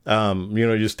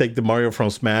 Just take the Mario from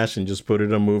Smash and just put it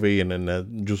in a movie and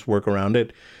then just work around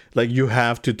it. Like, you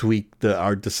have to tweak the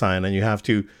art design, and you have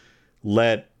to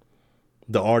let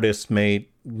the artists make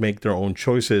their own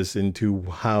choices into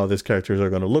how these characters are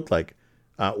going to look like,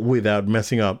 without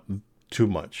messing up too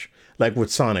much. Like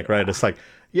with Sonic, right? It's like,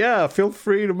 yeah, feel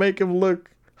free to make him look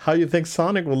how you think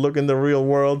Sonic will look in the real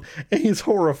world, and he's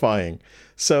horrifying.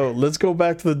 So let's go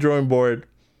back to the drawing board.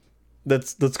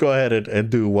 Let's go ahead and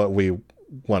do what we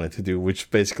wanted to do, which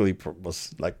basically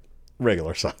was like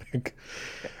regular Sonic.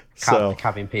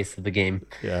 Copy and paste of the game.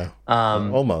 Yeah.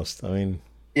 Almost.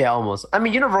 Yeah, almost.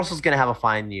 Universal's going to have a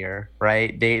fine year,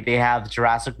 right? They have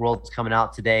Jurassic World's coming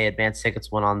out today. Advance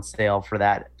tickets went on sale for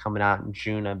that, coming out in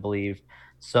June, I believe.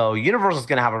 So Universal's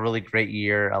going to have a really great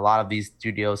year. A lot of these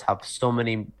studios have so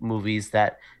many movies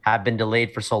that have been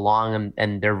delayed for so long,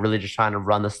 and they're really just trying to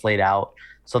run the slate out.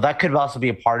 So that could also be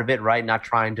a part of it, right? Not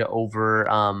trying to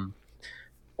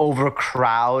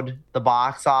overcrowd the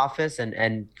box office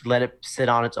and let it sit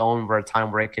on its own for a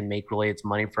time where it can make really its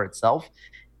money for itself.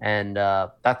 And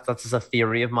that's just a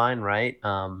theory of mine, right?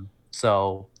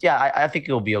 So yeah, I think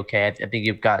it'll be okay. I think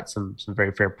you've got some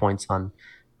very fair points on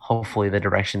hopefully the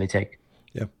direction they take.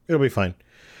 Yeah, it'll be fine.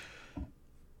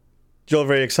 Joel,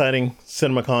 very exciting.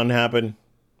 CinemaCon happened.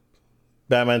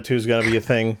 Batman 2 is gonna be a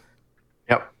thing.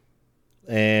 Yep.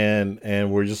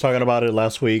 And we're just talking about it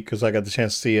last week because I got the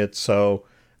chance to see it. So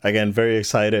again, very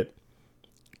excited.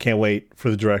 Can't wait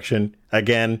for the direction.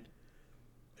 Again,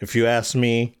 if you ask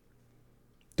me,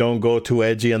 don't go too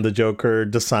edgy on the Joker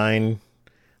design.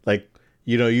 Like,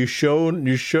 you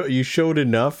showed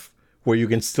enough where you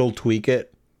can still tweak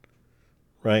it,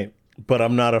 right? But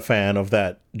I'm not a fan of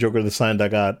that Joker design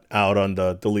that got out on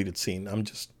the deleted scene. I'm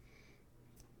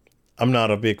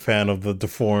not a big fan of the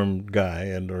deformed guy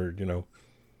or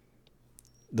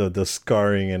the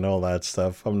scarring and all that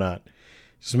stuff. I'm not.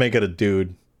 Just make it a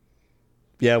dude.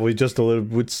 Yeah, with just a little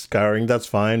with scarring, that's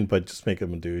fine, but just make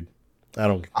him a dude. I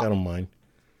don't mind.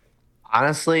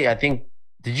 Honestly, I think.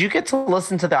 Did you get to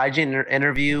listen to the IGN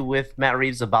interview with Matt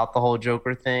Reeves about the whole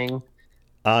Joker thing?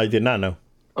 I did not know.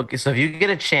 Okay, so if you get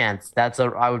a chance,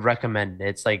 I would recommend it.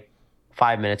 It's like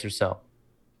 5 minutes or so.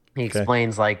 He Okay.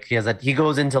 explains like he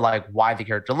goes into like why the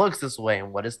character looks this way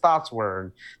and what his thoughts were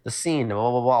and the scene and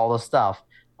blah blah blah all this stuff.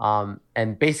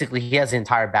 And basically he has the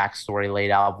entire backstory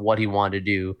laid out of what he wanted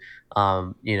to do.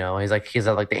 He's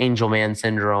like the Angel Man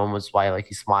syndrome, was why like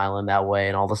he's smiling that way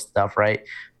and all this stuff, right?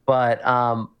 But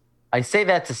I say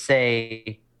that to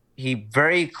say he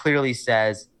very clearly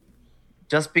says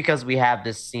just because we have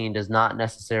this scene does not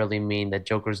necessarily mean that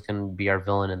Joker's going to be our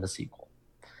villain in the sequel.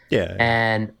 Yeah.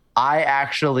 And I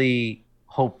actually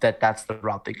hope that that's the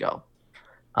route they go.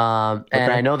 And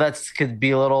I know that's could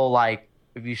be a little like,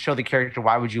 if you show the character,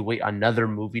 why would you wait another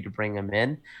movie to bring him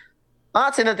in? I'm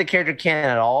not saying that the character can't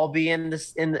at all be in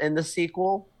this in the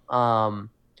sequel.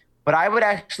 But I would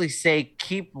actually say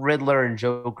keep Riddler and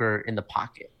Joker in the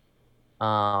pocket.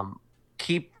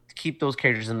 Keep those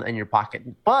characters in your pocket.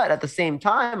 But at the same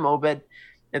time, Obed,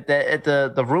 if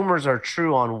the rumors are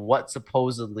true on what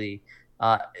supposedly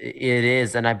it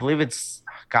is, and I believe it's,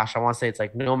 gosh, I want to say it's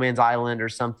like No Man's Island or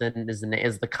something is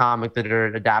the comic that they're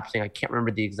adapting. I can't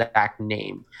remember the exact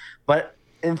name, but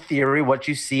in theory, what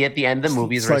you see at the end of the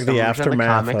movie is like the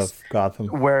aftermath of Gotham,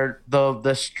 where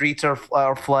the streets are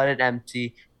flooded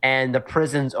empty and the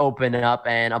prisons open up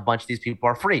and a bunch of these people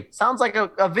are free. Sounds like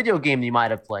a video game you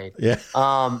might have played. Yeah.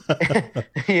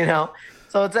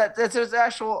 So it's an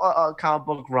actual comic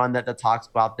book run that talks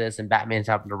about this, and Batman's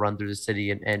having to run through the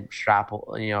city and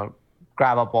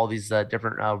grab up all these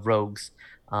different rogues,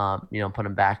 put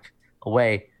them back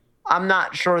away. I'm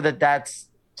not sure that that's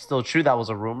still true. That was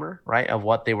a rumor, right, of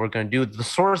what they were going to do. The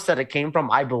source that it came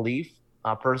from, I believe,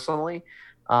 personally.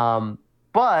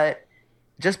 But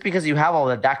just because you have all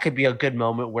that could be a good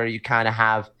moment where you kind of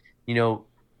have,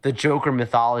 the Joker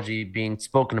mythology being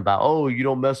spoken about. Oh, you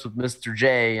don't mess with Mr.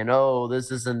 J, and oh,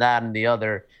 this and that and the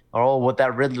other, or oh, what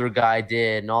that Riddler guy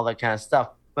did and all that kind of stuff.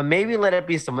 But maybe let it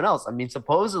be someone else. I mean,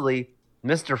 supposedly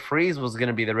Mr. Freeze was going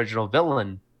to be the original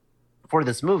villain for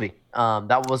this movie.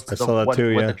 That was what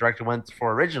the director went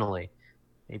for originally.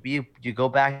 Maybe you go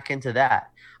back into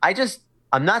that.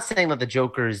 I'm not saying that the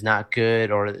Joker is not good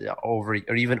or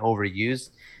even overused.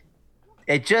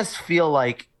 It just feel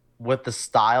like with the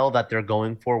style that they're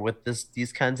going for with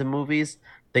these kinds of movies,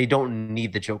 they don't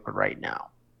need the Joker right now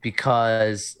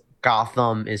because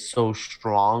Gotham is so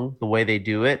strong the way they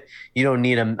do it. You don't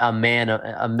need a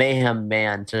mayhem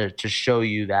man to show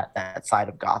you that side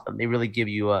of Gotham. They really give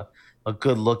you a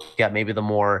good look at maybe the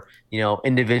more,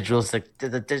 individuals, like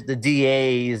the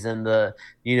DAs and the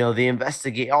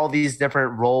investigate, all these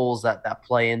different roles that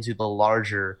play into the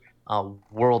larger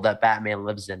world that Batman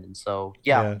lives in. And so,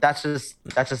 that's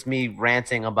just me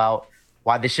ranting about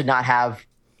why they should not have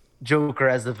Joker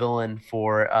as the villain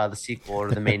for the sequel, or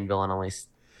the main villain, at least.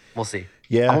 We'll see.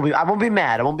 Yeah. I won't be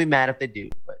mad. I won't be mad if they do,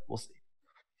 but we'll see.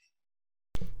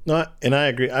 No, and I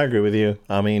agree with you.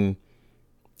 I mean,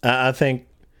 I think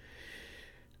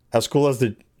as cool as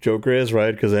the Joker is,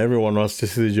 right? Because everyone wants to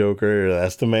see the Joker.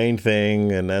 That's the main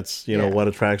thing, and that's what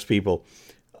attracts people.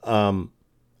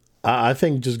 I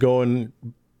think just going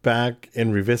back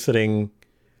and revisiting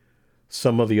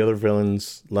some of the other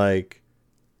villains, like,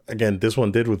 again, this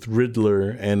one did with Riddler,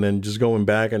 and then just going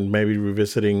back and maybe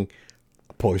revisiting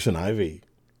Poison Ivy,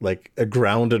 like a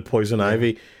grounded Poison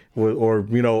Ivy, or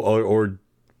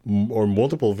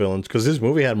multiple villains, because this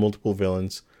movie had multiple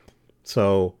villains,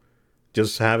 so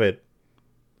just have it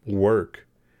work.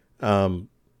 I'm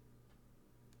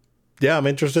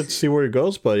interested to see where it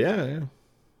goes, but yeah.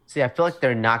 See, I feel like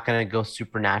they're not going to go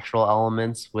supernatural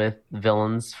elements with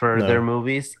villains for their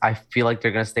movies. I feel like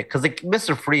they're going to stay, because like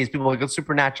Mr. Freeze, people like, go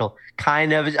supernatural.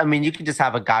 Kind of. I mean, you can just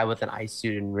have a guy with an ice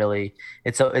suit, and really,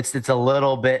 it's a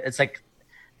little bit. It's like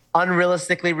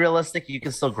unrealistically realistic. You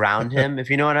can still ground him, if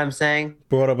you know what I'm saying.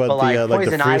 But what about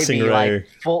the freezing ray? Like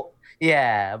full,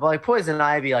 but like Poison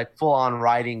Ivy, like full on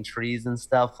riding trees and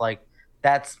stuff. Like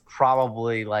that's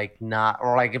probably like not,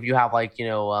 or like if you have like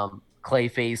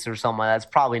Clayface or something, that's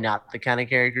probably not the kind of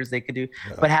characters they could do.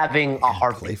 But having a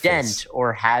Harvey Dent,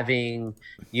 or having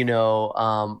even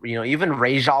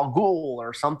Ra's al Ghul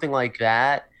or something like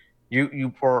that,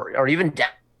 or even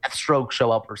Deathstroke show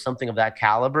up or something of that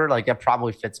caliber, like that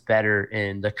probably fits better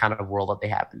in the kind of world that they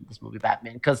have in this movie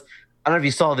Batman. Because I don't know if you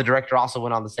saw, the director also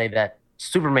went on to say that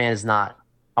Superman is not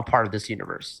a part of this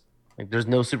universe. Like there's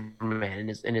no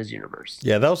Superman in his universe.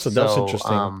 Yeah, that was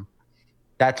interesting.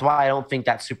 That's why I don't think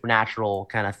that supernatural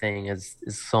kind of thing is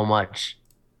so much.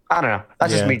 I don't know.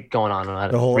 That's just me going on.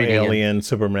 The whole alien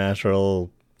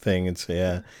supernatural thing. It's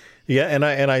Yeah, and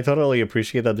I totally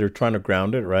appreciate that they're trying to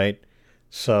ground it, right?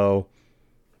 So,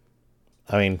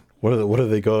 I mean, what do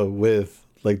they go with?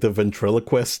 Like the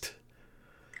ventriloquist?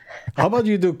 How about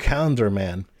you do Calendar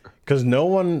Man? Because no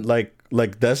one like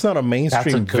that's not a That's a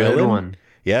mainstream good villain. one.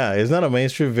 Yeah, he's not a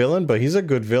mainstream villain, but he's a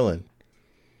good villain.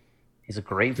 He's a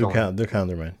great villain. Do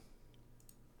Calendar Man.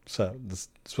 So that's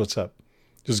what's up.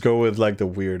 Just go with like the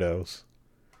weirdos,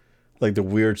 like the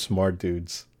weird smart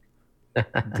dudes,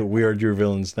 the weird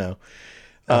villains now.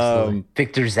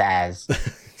 Victor Zaz.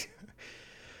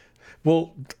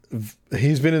 Well,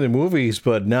 he's been in the movies,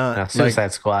 but not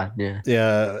Suicide Squad. Yeah.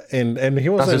 Yeah, and he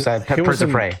was Birds of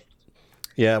Prey.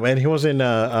 Yeah, man, he was in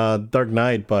Dark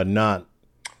Knight, but not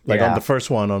like on the first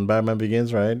one on Batman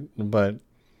Begins, right? But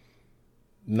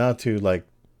not to like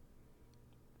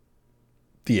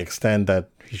the extent that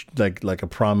he's like a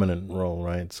prominent role,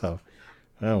 right? So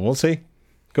we'll see.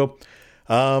 Cool.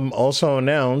 Also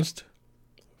announced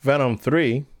Venom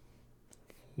 3.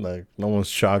 Like no one's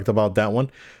shocked about that one.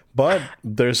 But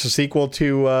there's a sequel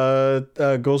to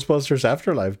Ghostbusters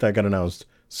Afterlife that got announced.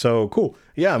 So cool.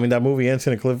 Yeah, I mean that movie ends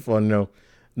in a cliff. Well, no,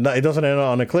 it doesn't end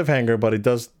on a cliffhanger, but it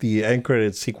does. The end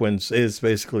credit sequence is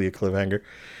basically a cliffhanger.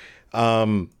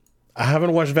 I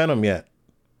haven't watched Venom yet,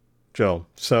 Joe.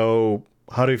 So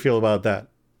how do you feel about that?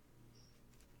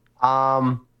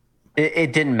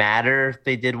 It didn't matter if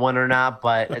they did one or not,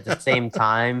 but at the same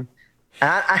time.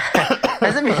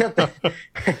 Doesn't mean that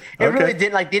it really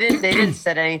didn't like they didn't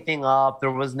set anything up.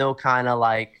 There was no kind of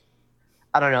like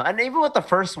I don't know. And even with the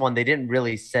first one, they didn't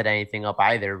really set anything up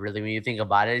either. Really, when you think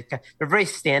about it, they're very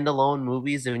standalone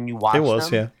movies. And when you watch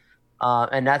them,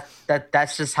 and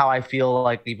that's just how I feel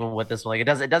like even with this one. Like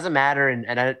it doesn't matter.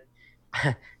 And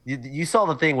you saw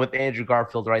the thing with Andrew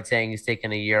Garfield, right? Saying he's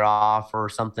taking a year off or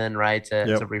something, right?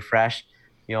 To refresh.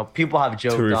 You know, people have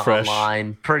joked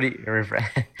online pretty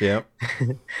refresh. Yep.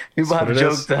 People have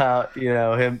joked about, you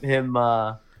know, him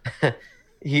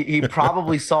he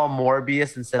probably saw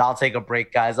Morbius and said, "I'll take a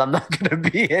break, guys. I'm not going to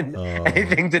be in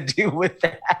anything to do with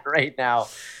that right now."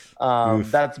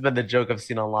 That's been the joke I've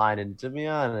seen online, and to be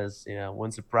honest, you know,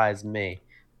 wouldn't surprise me.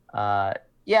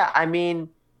 Yeah, I mean,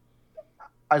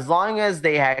 as long as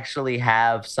they actually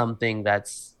have something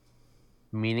that's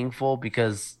meaningful,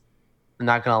 because I'm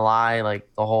not gonna lie, like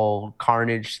the whole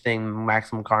Carnage thing,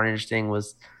 Maximum Carnage thing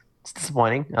was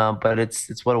disappointing, but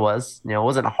it's what it was. You know, it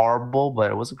wasn't horrible, but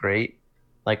it wasn't great.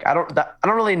 Like I don't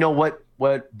really know what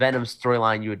Venom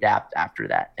storyline you adapt after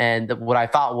that. And what I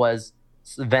thought was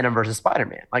Venom versus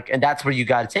Spider-Man. Like, and that's where you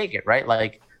got to take it, right?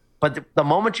 Like, but the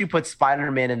moment you put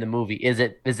Spider-Man in the movie, is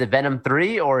it Venom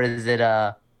 3 or is it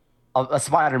a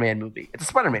Spider-Man movie? It's a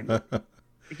Spider-Man movie.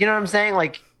 You know what I'm saying?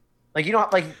 Like you know,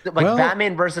 like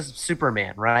Batman versus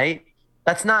Superman, right?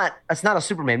 That's not a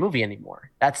Superman movie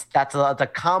anymore. That's a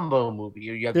combo movie.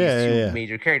 You have these two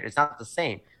major characters. It's not the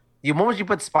same. The moment you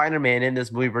put Spider-Man in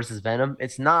this movie versus Venom,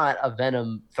 it's not a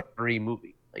Venom 3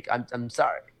 movie. Like I'm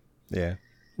sorry. Yeah.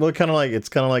 Well, it's kind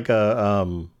of like a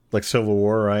like Civil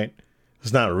War, right?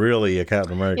 It's not really a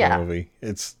Captain America movie.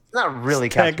 It's not really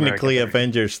technically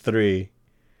Avengers 3.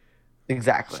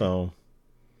 Exactly. So,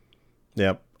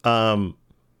 yep.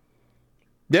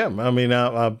 Yeah, I mean,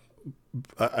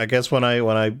 I guess when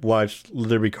I watch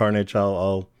Liberty Carnage,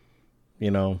 I'll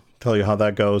tell you how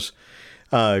that goes.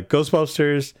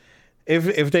 Ghostbusters,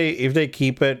 if they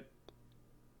keep it,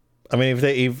 I mean, if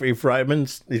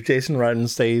Jason Reitman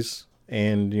stays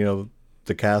and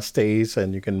the cast stays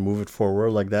and you can move it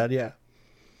forward like that,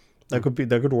 that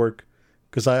could work,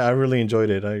 because I really enjoyed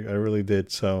it. I really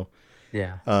did. So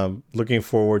looking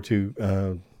forward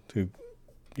to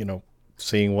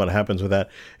seeing what happens with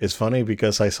that. It's funny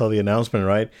because I saw the announcement,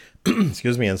 right?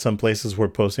 Excuse me. And some places were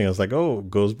posting. I was like, "Oh,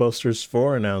 Ghostbusters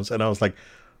 4 announced," and I was like,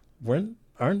 "When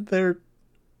aren't there?"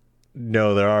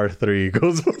 No, there are 3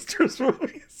 Ghostbusters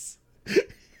movies.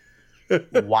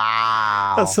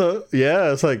 Wow. So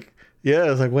it's like,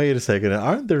 wait a second,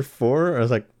 aren't there 4? I was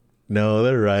like, no,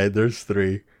 they're right. There's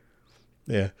 3.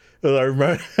 Yeah, I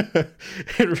remember.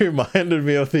 It reminded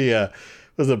me of the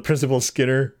was the Principal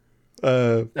Skinner.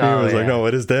 I was like, no,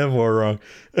 it is them who are wrong.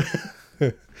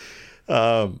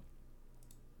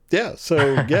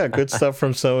 So good stuff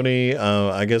from Sony.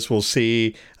 I guess we'll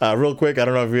see. Real quick, I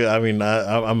don't know if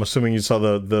I'm assuming you saw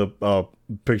the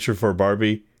picture for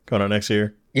Barbie going out next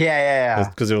year. Yeah.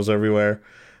 Because it was everywhere.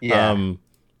 Yeah.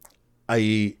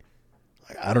 I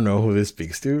don't know who this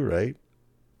speaks to, right?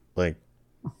 Like,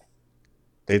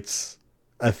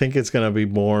 I think it's gonna be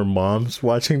more moms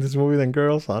watching this movie than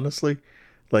girls, honestly.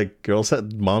 Like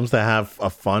moms that have a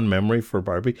fond memory for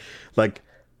Barbie. Like,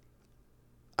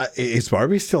 is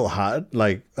Barbie still hot?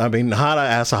 Like, I mean, hot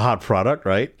as a hot product,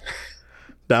 right?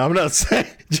 No, I'm not saying.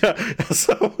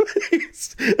 So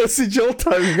let's see Joel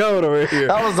timing out over here.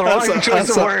 That was the wrong choice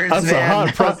of words, that's man.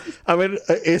 A hot I mean,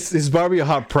 is Barbie a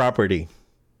hot property?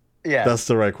 Yeah, that's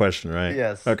the right question, right?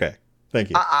 Yes. Okay. Thank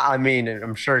you. I mean,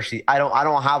 I'm sure I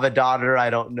don't have a daughter. I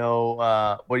don't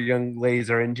know what young ladies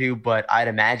are into, but I'd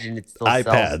imagine it still iPads.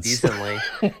 sells decently.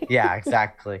 Yeah,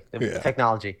 exactly.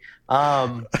 Technology.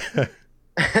 But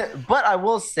I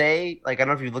will say, like, I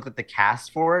don't know if you looked at the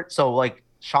cast for it. So, like,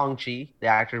 Shang-Chi, the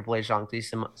actor who plays Shang-Chi,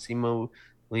 Simu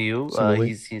Liu,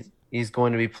 he's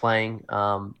going to be playing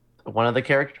one of the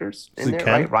characters in there,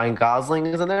 right? Ryan Gosling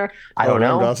is in there. I don't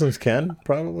know. Ryan Gosling's Ken,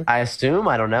 probably. I assume.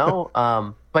 I don't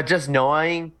know. But just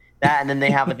knowing that, and then they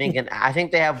have, I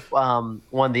think they have one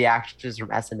of the actors from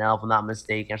SNL, if I'm not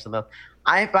mistaken, or something.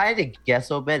 If I had to guess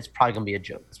a bit, it's probably gonna be a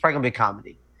joke. It's probably gonna be a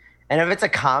comedy. And if it's a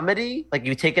comedy, like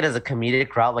you take it as a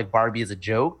comedic route, like Barbie is a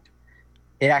joke,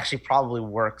 it actually probably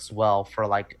works well for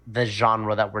like the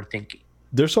genre that we're thinking.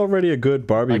 There's already a good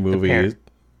Barbie movie.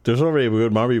 There's already a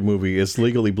good Barbie movie. It's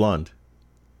Legally Blonde.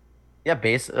 Yeah,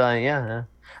 yeah.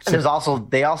 And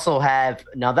they also have,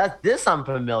 now that this I'm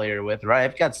familiar with, right?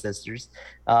 I've got sisters.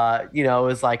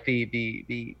 It's like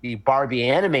the Barbie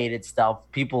animated stuff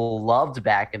people loved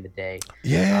back in the day.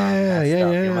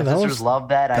 Yeah. My sisters loved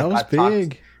that. That was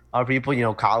big. Talked to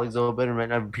people, colleagues a little bit,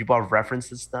 and people have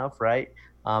referenced this stuff, right?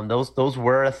 Those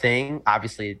were a thing.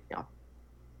 Obviously,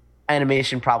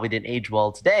 animation probably didn't age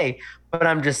well today, but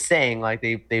I'm just saying, like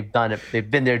they've done it. They've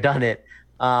been there, done it.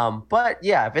 But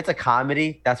yeah, if it's a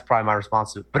comedy, that's probably my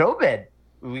response to it. But Obed,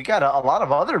 we got a lot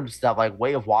of other stuff like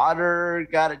Way of Water,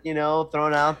 got it,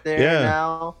 thrown out there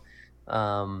now.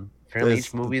 Apparently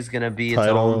each movie is gonna be its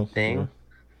own thing. Yeah.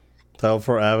 Title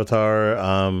for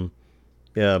Avatar.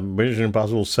 Mission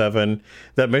Impossible 7.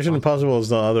 That Mission Impossible is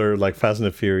the other like Fast and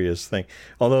the Furious thing.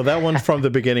 Although that one from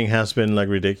the beginning has been like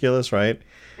ridiculous, right?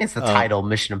 It's the title,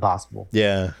 Mission Impossible.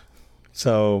 Yeah.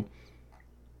 So.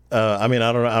 I mean,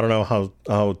 I don't know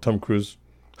how Tom Cruise,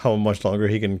 how much longer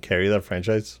he can carry that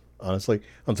franchise, honestly,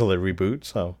 until they reboot.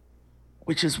 So,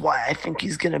 which is why I think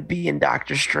he's gonna be in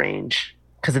Doctor Strange,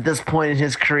 because at this point in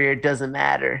his career, it doesn't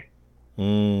matter.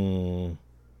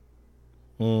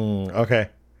 Okay.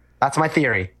 That's my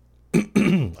theory.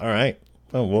 All right.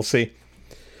 Oh, we'll see.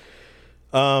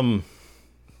 Okay.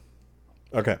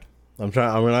 I'm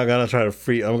gonna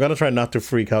try not to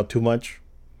freak out too much.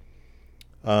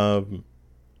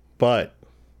 But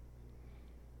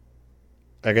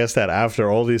I guess that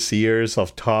after all these years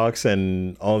of talks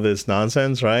and all this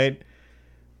nonsense, right?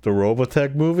 The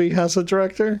Robotech movie has a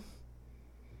director.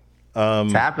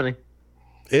 It's happening.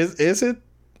 Is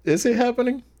it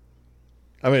happening?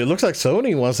 I mean, it looks like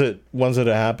Sony wants it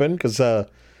to happen because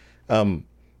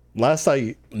last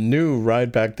I knew,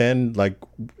 right back then, like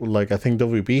I think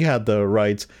WB had the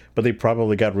rights, but they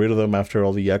probably got rid of them after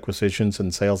all the acquisitions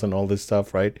and sales and all this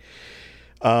stuff, right?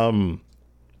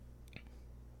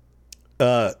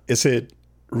 Is it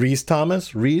Rhys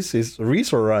Thomas? Is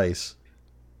Rhys or Rice?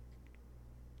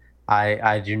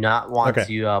 I do not want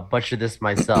to butcher this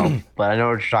myself, but I know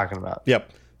what you're talking about. Yep.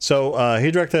 So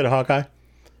he directed Hawkeye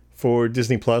for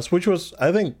Disney Plus, which was,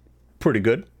 I think, pretty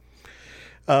good.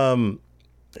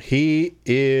 He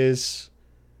is,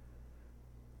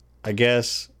 I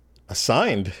guess,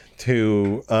 assigned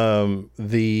to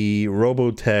the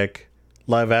Robotech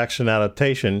live action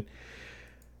adaptation,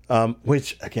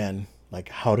 which again, like,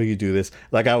 how do you do this?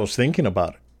 Like, I was thinking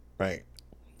about it, right?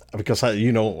 Because I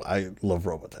love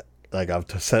Robotech. Like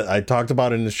I talked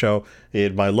about it in the show.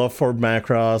 My love for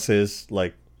Macross is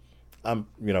like, I'm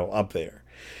up there.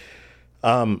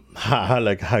 How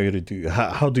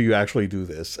do you actually do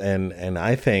this? And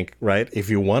I think, right, if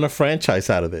you want a franchise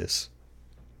out of this,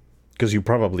 because you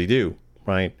probably do,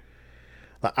 right?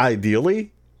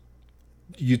 Ideally,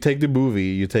 you take the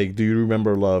movie, Do You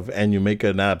Remember Love, and you make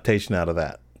an adaptation out of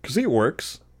that, because it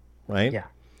works, right? Yeah.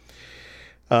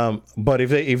 But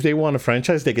if they want a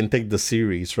franchise, they can take the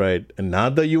series, right, and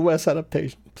not the U.S.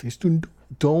 adaptation. Please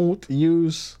don't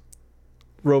use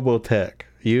Robotech.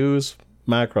 Use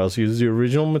Macross. Use the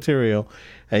original material,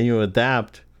 and you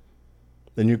adapt.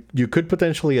 And you could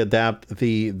potentially adapt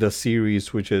the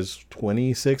series, which is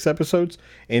 26 episodes,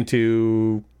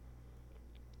 into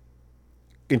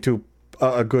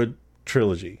a good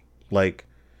trilogy, like,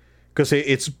 because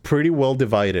it's pretty well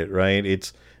divided, right?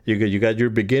 It's you got your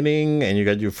beginning, and you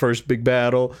got your first big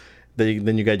battle,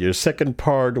 then you got your second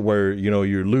part where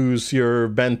you lose your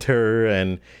mentor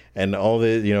and all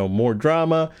the more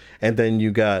drama, and then you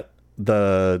got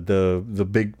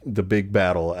the big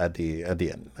battle at the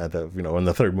end, in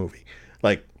the third movie.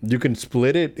 Like, you can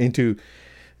split it into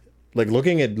like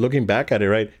looking back at it,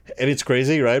 right? And it's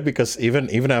crazy, right? Because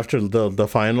even after the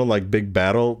final like big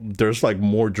battle, there's like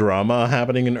more drama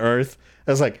happening in Earth.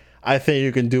 It's like I think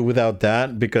you can do without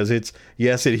that because it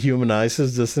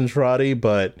humanizes the Zentradi,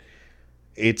 but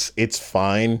it's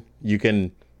fine. You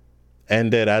can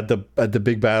end it at the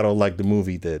big battle like the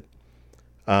movie did.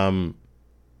 I'm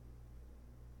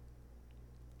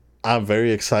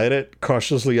very excited,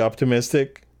 cautiously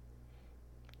optimistic.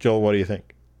 Joel, what do you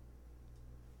think?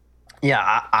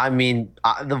 Yeah, I mean,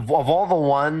 of all the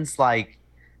ones, like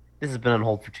this has been on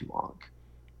hold for too long.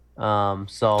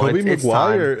 So Tobey it's time.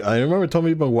 Maguire. I remember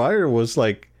Tobey Maguire was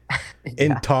like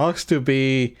in Yeah. talks to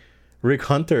be Rick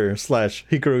Hunter /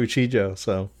 Hikaru Chijo.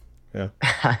 So yeah,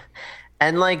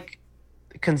 And like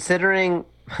considering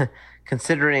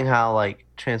considering how like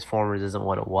Transformers isn't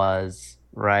what it was,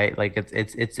 right? Like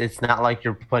it's not like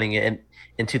you're putting it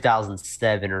in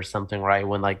 2007 or something, right?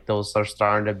 When like those are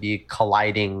starting to be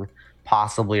colliding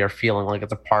possibly or feeling like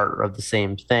it's a part of the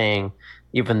same thing,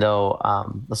 even though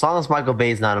as long as Michael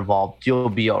Bay's not involved, you'll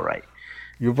be all right.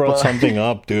 you brought But something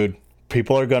up, dude.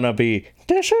 People are gonna be.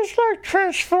 This is like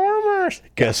Transformers.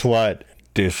 Guess what?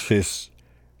 This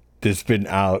been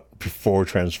out before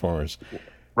Transformers.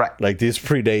 right, Like this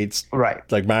predates. right,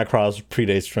 Like Macross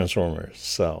predates Transformers.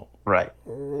 So right.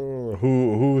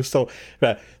 who still?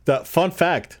 The fun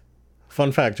fact,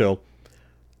 Joe.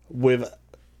 With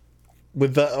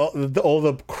all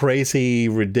the crazy,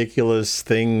 ridiculous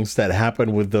things that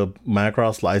happen with the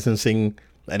Macross licensing,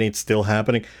 and it's still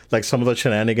happening. Like some of the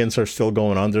shenanigans are still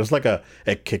going on. There's like a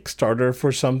Kickstarter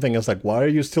for something. It's like, why are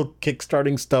you still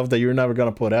kickstarting stuff that you're never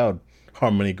gonna put out?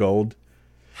 Harmony Gold.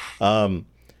 There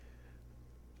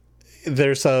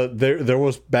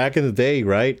was back in the day,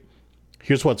 right?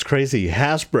 Here's what's crazy.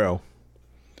 Hasbro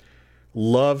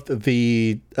loved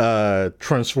the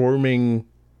transforming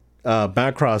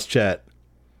Macross jet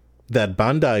that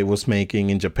Bandai was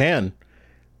making in Japan,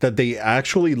 that they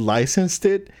actually licensed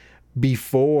it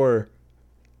before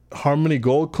Harmony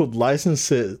Gold could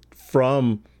license it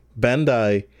from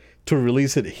Bandai to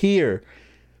release it here.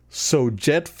 So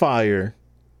Jetfire,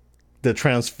 the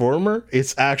Transformer,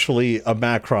 it's actually a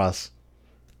Macross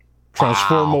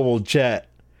transformable jet.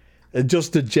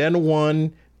 Just the Gen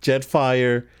 1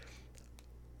 Jetfire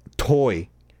toy.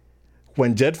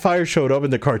 When Jetfire showed up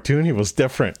in the cartoon, he was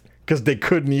different because they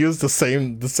couldn't use the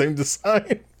same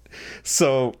design.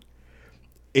 So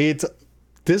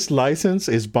this license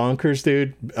is bonkers,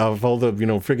 dude. Of all the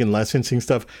freaking licensing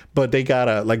stuff, but they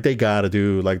gotta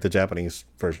do like the Japanese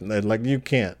version. Like you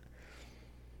can't,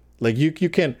 like you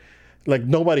can't, like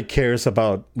nobody cares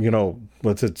about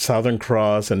what's it, Southern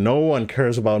Cross, and no one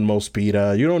cares about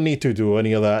Mospeada. You don't need to do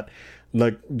any of that.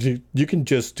 Like you can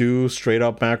just do straight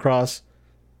up Macross.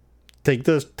 Take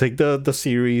the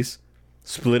series,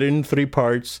 split it in 3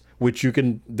 parts, which you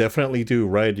can definitely do,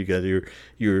 right? You got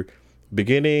your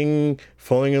beginning,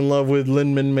 falling in love with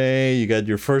Lin Min Mei. You got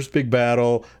your first big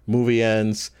battle, movie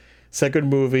ends. Second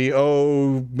movie,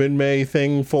 oh, Min Mei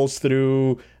thing falls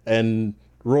through, and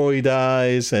Roy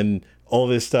dies, and all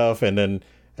this stuff, and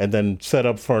then set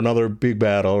up for another big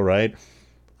battle, right?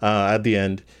 At the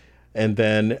end, and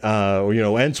then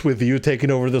ends with you taking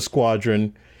over the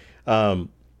squadron.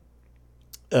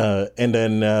 And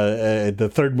then the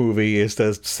third movie is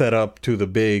the setup to the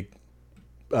big,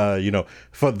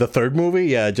 for the third movie,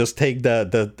 just take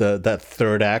that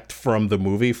third act from the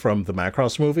movie, from the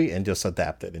Macross movie, and just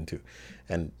adapt it into,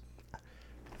 and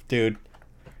dude,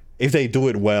 if they do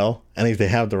it well, and if they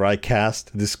have the right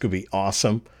cast, this could be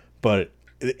awesome, but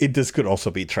this could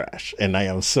also be trash, and I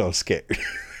am so scared.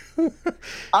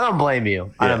 I don't blame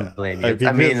you. I don't blame you.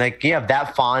 I mean, like you have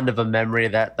that fond of a memory,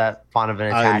 that fond of an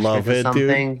attachment to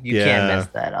something, dude. You can't mess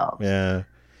that up. Yeah.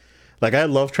 Like I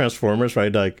love Transformers,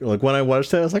 right? Like when I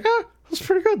watched it, I was like, it was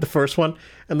pretty good, the first one.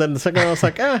 And then the second one, I was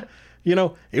like,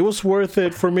 it was worth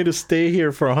it for me to stay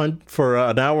here for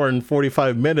an hour and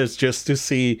 45 minutes just to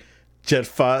see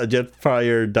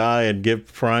Jetfire die and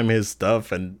give Prime his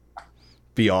stuff and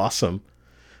be awesome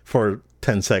for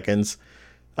 10 seconds.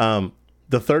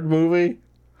 The third movie,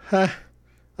 I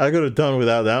could have done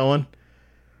without that one.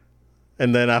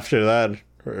 And then after that,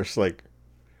 it's like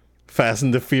Fast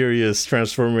and the Furious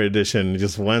Transformer Edition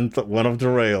just went off the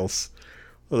rails,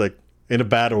 like in a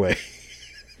bad way.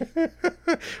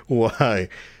 Why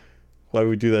would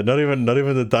we do that? Not even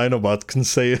the Dinobots can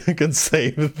save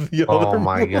the other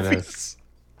movies. Goodness.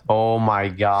 Oh my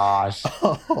gosh.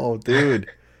 Oh, dude.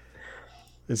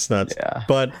 It's nuts. Yeah.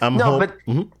 But I'm Go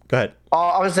ahead.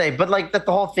 I would say, but like that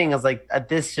the whole thing is like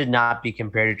this should not be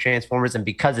compared to Transformers, and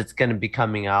because it's going to be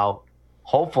coming out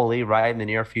hopefully right in the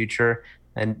near future,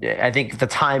 and I think the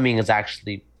timing is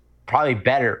actually probably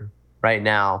better right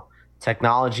now,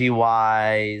 technology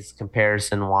wise,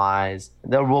 comparison wise.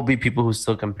 There will be people who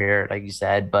still compare it, like you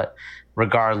said, but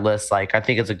regardless, like I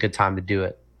think it's a good time to do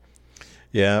it.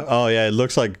 Yeah. Oh, yeah. It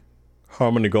looks like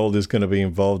Harmony Gold is going to be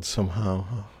involved somehow.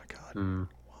 Oh my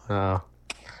god.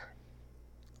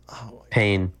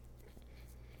 Pain.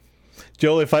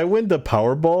 Joel, if I win the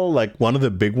Powerball, like one of the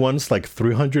big ones, like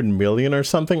 300 million or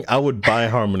something, I would buy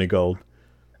Harmony Gold.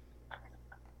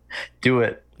 Do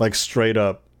it. Like straight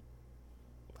up.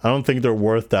 I don't think they're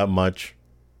worth that much.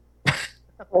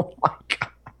 Oh my god.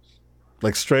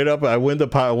 Like straight up, I win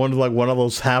like one of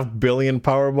those $500 million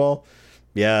Powerball.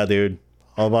 Yeah, dude.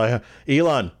 I'll buy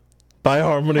Elon. Buy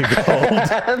Harmony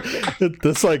Gold.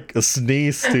 That's like a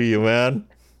sneeze to you, man.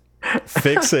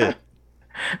 Fix it.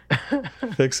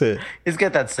 Fix it. He's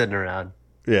got that sitting around.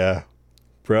 Yeah.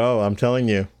 Bro, I'm telling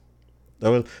you. That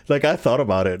was like I thought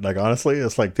about it. Like honestly,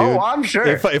 it's like, dude. Oh, I'm sure.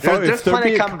 There's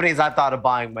plenty of companies I thought of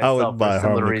buying myself. I would buy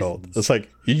Harmony Gold. It's like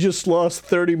you just lost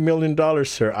 $30 million,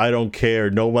 sir. I don't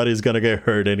care. Nobody's gonna get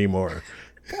hurt anymore.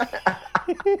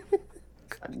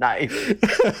 Nice.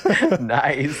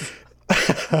 Nice.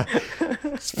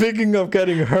 Speaking of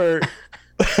getting hurt,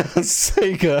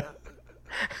 Sega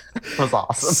was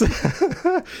awesome.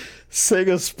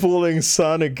 Sega's pulling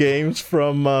Sonic games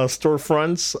from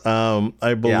storefronts.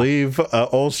 I believe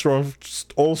all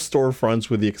storefronts,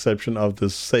 with the exception of the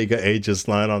Sega Ages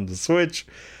line on the Switch,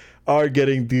 are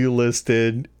getting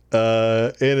delisted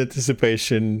in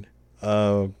anticipation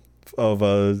of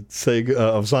Sega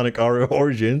of Sonic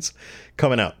Origins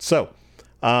coming out. So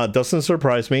doesn't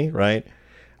surprise me, right?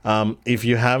 If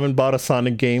you haven't bought a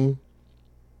Sonic game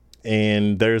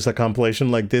and there's a compilation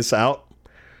like this out,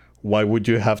 why would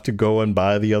you have to go and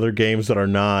buy the other games that are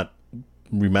not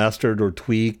remastered or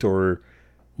tweaked or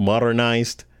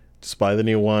modernized? Just buy the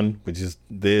new one, which is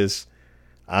this.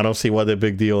 I don't see what the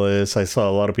big deal is. I saw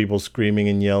a lot of people screaming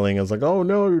and yelling. I was like, oh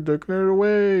no, you're taking it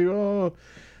away. Oh.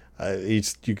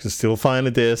 You can still find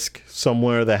a disc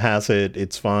somewhere that has it.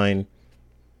 It's fine.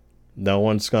 No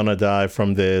one's going to die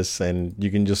from this. And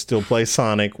you can just still play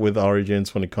Sonic with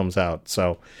Origins when it comes out.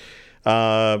 So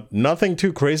nothing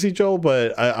too crazy, Joel,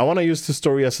 but I want to use the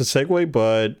story as a segue.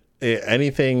 But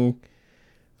anything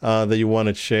that you want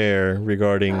to share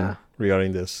regarding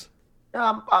this?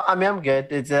 I mean, I'm good.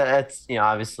 It's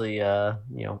obviously a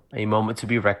moment to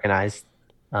be recognized.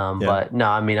 But no,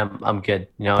 I mean, I'm good.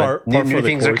 New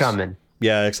things are coming.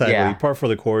 Yeah, exactly. Yeah. Par for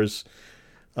the course.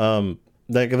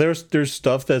 Like there's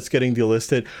stuff that's getting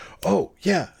delisted. Oh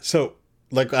yeah. So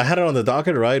like I had it on the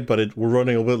docket, right? But we're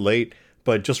running a little bit late.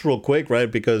 But just real quick,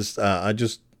 right? Because I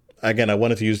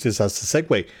wanted to use this as a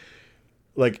segue.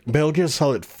 Like Metal Gear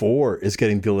Solid 4 is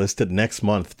getting delisted next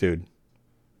month, dude.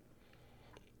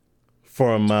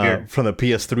 From the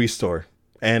PS3 store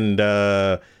and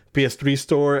PS3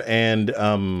 store and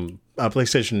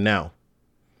PlayStation Now.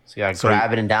 So you gotta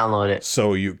grab it and download it.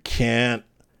 So you can't.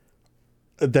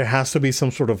 There has to be some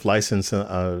sort of license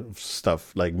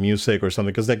stuff like music or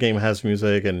something, because that game has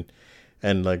music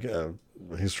and like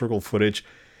historical footage.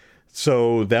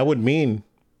 So that would mean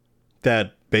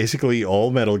that basically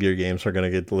all Metal Gear games are gonna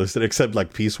get delisted except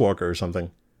like Peace Walker or something.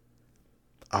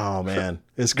 Oh man,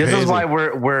 it's crazy. This is why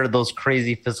we're those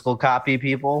crazy physical copy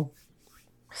people,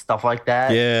 stuff like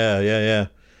that. Yeah.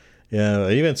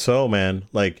 Even so, man,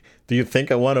 like, do you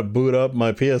think I want to boot up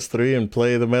my PS3 and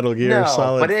play the Metal Gear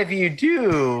Solid? But if you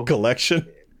do, collection,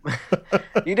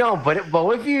 you don't. But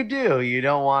if you do, you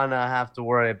don't want to have to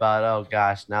worry about. Oh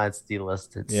gosh, now it's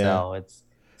delisted. Yeah. So it's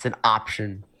an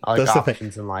option. I like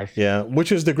options in life. Yeah,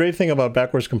 which is the great thing about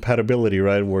backwards compatibility,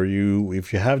 right? Where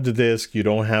if you have the disc, you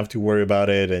don't have to worry about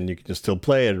it, and you can just still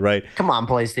play it, right? Come on,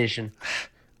 PlayStation.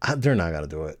 They're not gonna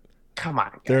do it. Come on,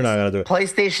 guys. They're not gonna do it.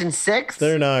 PlayStation 6?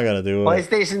 They're not gonna do it.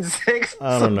 PlayStation 6?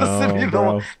 I don't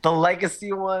know, the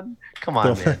legacy one? Come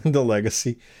on, man. The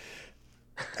legacy.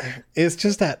 It's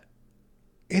just that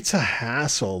it's a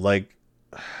hassle. Like,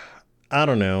 I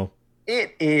don't know.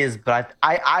 It is, but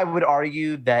I would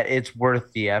argue that it's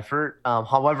worth the effort.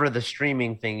 However, the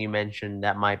streaming thing you mentioned,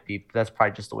 that's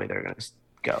probably just the way they're going to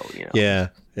go. Yeah.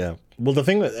 Well, the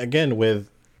thing again with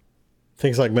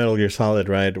things like Metal Gear Solid,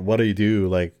 right? What do you do?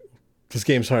 Like, these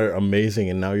games are amazing,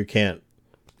 and now you can't.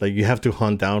 Like, you have to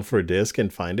hunt down for a disc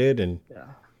and find it, and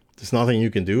there's nothing you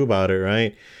can do about it,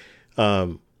 right?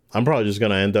 I'm probably just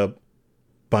gonna end up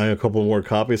buying a couple more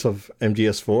copies of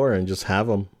MGS4 and just have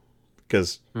them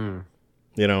because.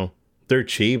 They're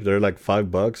cheap. They're like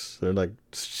 $5. They're like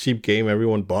cheap game.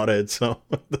 Everyone bought it, so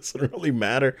it doesn't really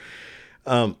matter.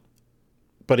 But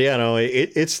yeah, no,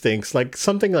 it stinks. Like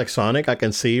something like Sonic, I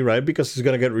can see, right? Because it's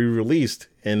gonna get re-released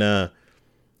in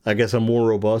I guess a more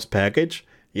robust package,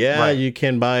 Yeah, Right. you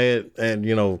can buy it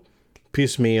and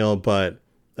piecemeal, but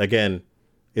again,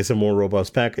 it's a more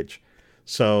robust package.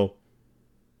 So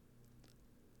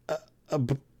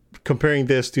comparing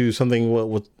this to something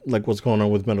what like what's going on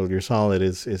with Metal Gear Solid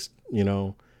is it's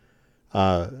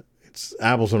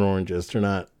apples and oranges. They're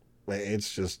not.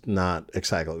 It's just not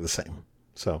exactly the same.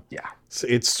 So Yeah.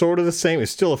 it's sort of the same.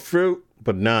 It's still a fruit,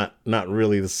 but not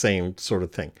really the same sort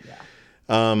of thing.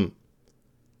 Yeah.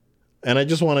 And I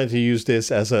just wanted to use this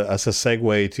as a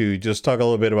segue to just talk a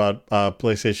little bit about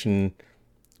PlayStation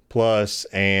Plus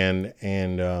and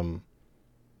the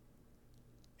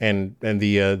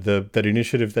that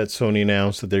initiative that Sony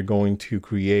announced that they're going to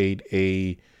create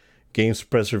a games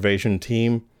preservation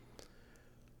team.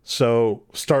 So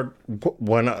are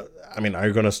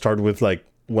you going to start with like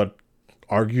what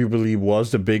arguably was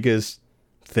the biggest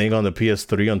thing on the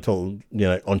PS3 until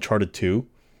Uncharted 2,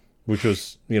 which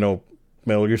was Metal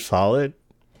Gear Solid?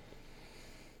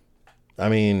 I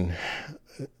mean,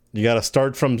 you got to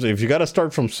start from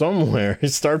somewhere.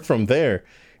 Start from there.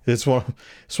 It's one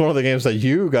of the games that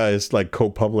you guys like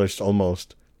co-published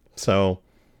almost. So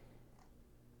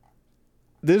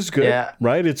this is good,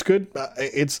 right? It's good.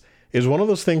 It's one of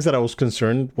those things that I was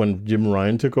concerned when Jim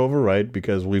Ryan took over, right?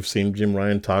 Because we've seen Jim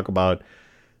Ryan talk about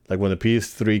like when the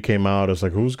PS3 came out, it's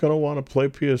like, who's gonna want to play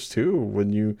PS2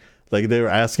 when you like they were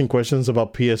asking questions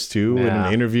about PS2 in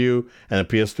an interview, and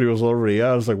the PS3 was already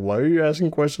out. I was like, why are you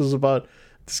asking questions about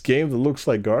this game that looks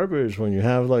like garbage when you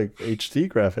have like HD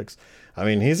graphics? I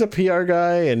mean, he's a PR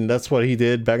guy, and that's what he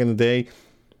did back in the day.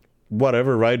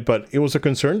 Whatever, right? But it was a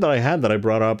concern that I had that I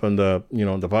brought up on the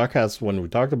the podcast when we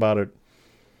talked about it.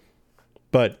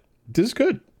 But this is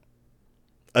good.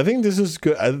 I think this is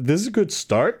good. This is a good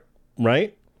start,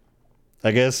 right?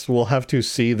 I guess we'll have to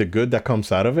see the good that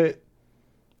comes out of it.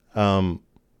 Not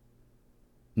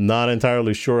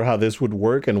entirely sure how this would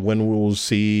work and when we will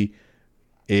see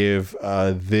if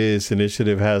this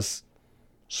initiative has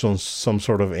some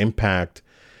sort of impact.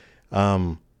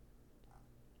 But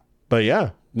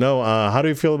yeah, no. How do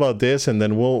you feel about this? And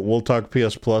then we'll talk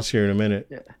PS Plus here in a minute.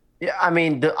 Yeah, I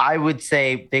mean, I would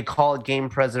say they call it game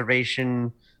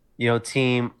preservation,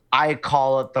 team. I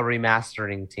call it the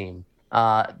remastering team.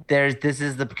 This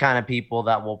is the kind of people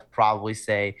that will probably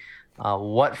say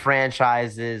what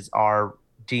franchises are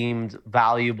deemed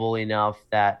valuable enough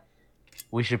that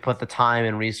we should put the time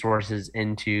and resources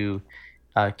into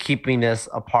keeping this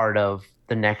a part of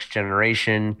the next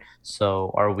generation.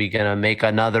 So are we going to make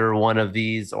another one of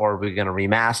these, or are we going to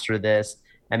remaster this?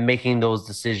 And making those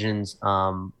decisions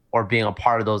or being a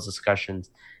part of those discussions,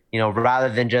 rather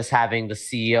than just having the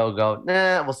CEO go,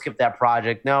 nah, we'll skip that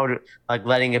project. No, like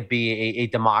letting it be a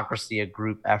democracy, a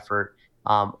group effort.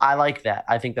 I like that.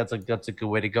 I think that's a good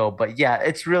way to go. But yeah,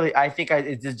 it's really, I think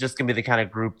it's just gonna be the kind of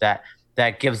group that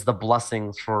gives the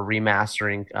blessings for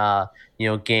remastering,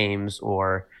 games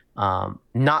or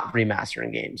not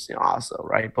remastering games. Also,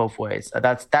 right, both ways.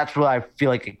 That's what I feel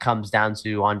like it comes down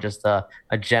to on just a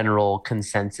general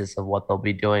consensus of what they'll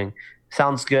be doing.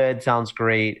 Sounds good. Sounds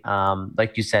great.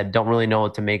 Like you said, don't really know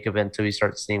what to make of it until we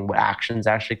start seeing what actions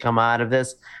actually come out of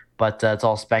this. But it's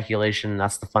all speculation, and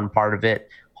that's the fun part of it.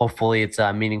 Hopefully, it's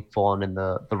meaningful and in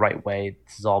the right way.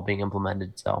 This is all being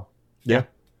implemented. So, yeah,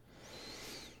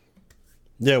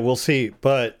 we'll see.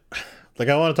 But like,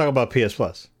 I want to talk about PS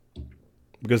Plus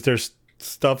because there's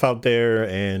stuff out there,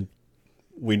 and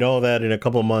we know that in a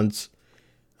couple of months,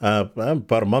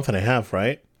 about a month and a half,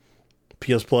 right?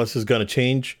 PS Plus is going to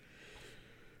change.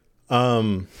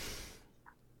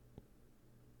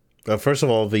 First of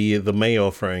all, the May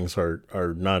offerings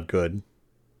are not good.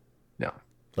 No.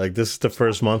 Like, this is the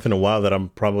first month in a while that I'm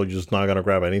probably just not gonna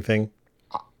grab anything.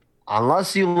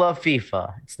 Unless you love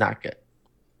FIFA, it's not good.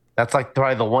 That's like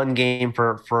probably the one game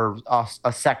for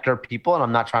a sector of people, and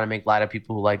I'm not trying to make light of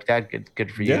people who like that.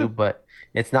 Good for you, but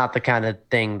it's not the kind of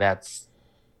thing that's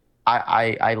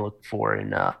I look for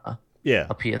in a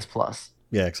PS Plus.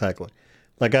 Yeah, exactly.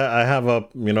 Like I have a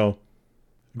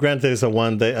granted it's a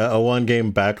one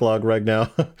game backlog right now,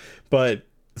 but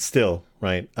still,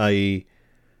 right?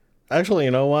 Actually,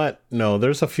 you know what? No,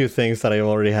 there's a few things that I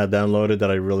already had downloaded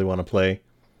that I really want to play.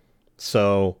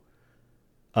 So,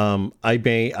 I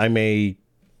may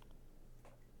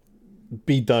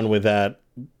be done with that.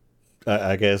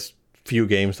 I guess few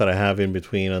games that I have in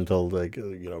between until like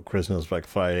Christmas, Black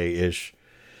Friday ish.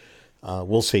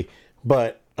 We'll see,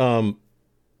 but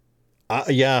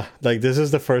yeah, like this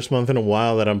is the first month in a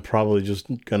while that I'm probably just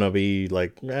gonna be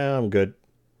like, I'm good.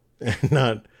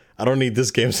 I don't need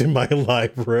these games in my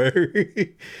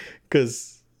library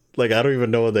because like I don't even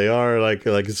know what they are. Like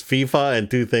it's FIFA and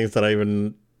two things that I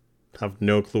even have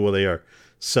no clue what they are.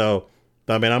 So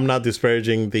I mean, I'm not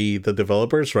disparaging the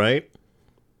developers, right?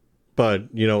 But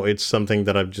it's something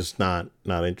that I'm just not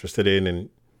interested in, and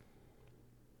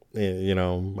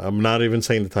I'm not even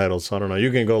saying the title, so I don't know.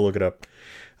 You can go look it up.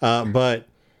 But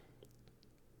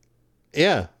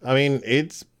yeah, I mean,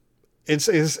 it's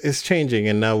changing,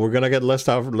 and now we're gonna get less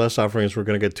offerings. We're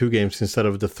gonna get 2 games instead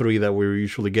of the 3 that we were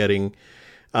usually getting.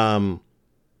 There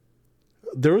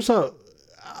was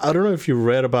I don't know if you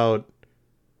read about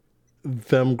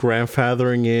them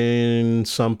grandfathering in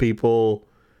some people,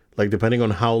 like depending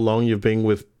on how long you've been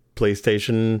with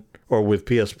PlayStation or with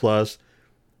PS Plus,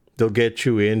 they'll get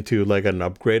you into like an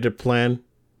upgraded plan.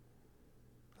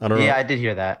 I don't know. Yeah, I did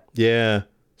hear that. Yeah.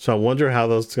 So I wonder how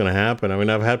that's going to happen. I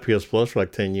mean, I've had PS Plus for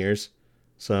like 10 years.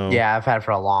 So yeah, I've had it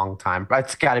for a long time.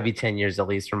 It's got to be 10 years at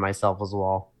least for myself as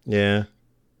well. Yeah.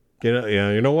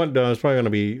 You know what? No, it's probably going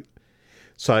to be.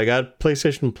 So I got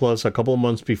PlayStation Plus a couple of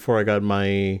months before I got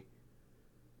my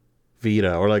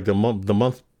Vita, or like the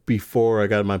month before I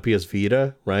got my PS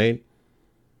Vita, right?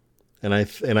 And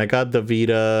I got the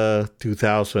Vita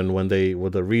 2000 when they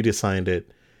redesigned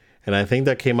it, and I think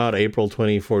that came out April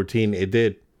 2014. It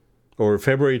did, or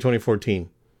February 2014.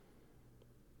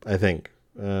 I think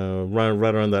right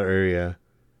around that area.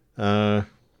 I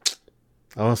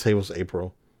want to say it was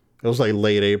April. It was like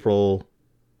late April.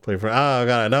 24. I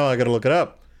got to look it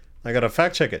up. I got to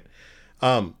fact check it.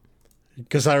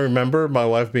 Because I remember my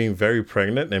wife being very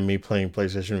pregnant and me playing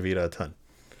PlayStation Vita a ton.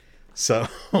 So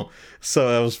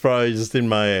I was probably just in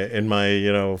my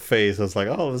face. I was like,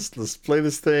 oh, let's play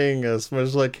this thing as much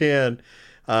as I can.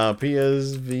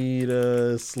 PS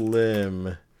Vita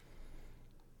Slim.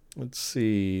 Let's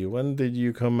see. When did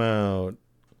you come out?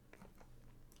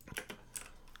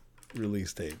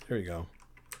 Release date. There you go.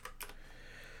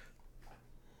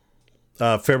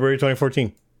 February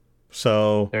 2014.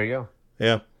 So there you go.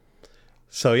 Yeah.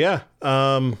 So yeah.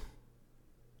 I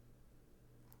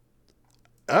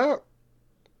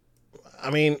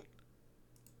mean,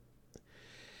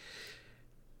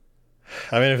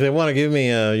 if they want to give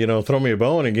me throw me a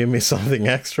bone and give me something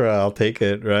extra, I'll take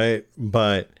it, right?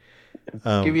 But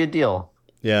give you a deal.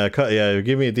 Yeah,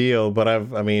 give me a deal. But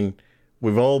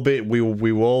we've all been we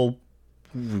were all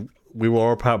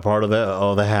part of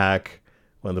the hack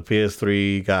when the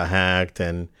PS3 got hacked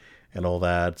and all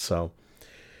that. So,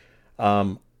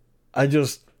 I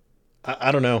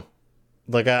don't know.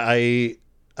 Like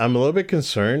I'm a little bit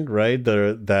concerned, right?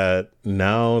 That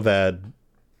now that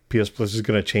PS Plus is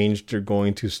going to change, they're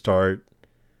going to start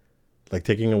like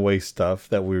taking away stuff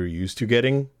that we were used to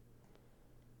getting.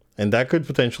 And that could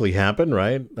potentially happen,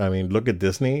 right? I mean, look at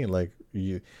Disney. Like,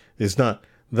 it's not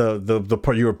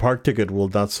your park ticket will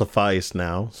not suffice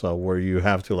now. So where you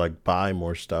have to like buy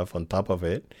more stuff on top of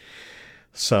it.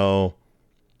 So,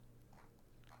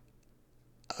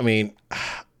 I mean,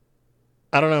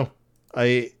 I don't know.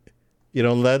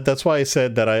 That's why I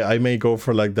said that I may go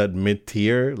for like that mid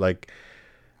tier. Like,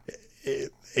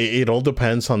 it all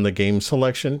depends on the game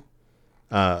selection.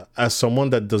 As someone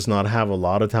that does not have a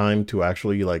lot of time to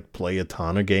actually like play a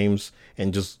ton of games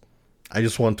and I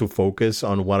just want to focus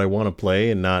on what I want to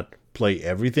play and not play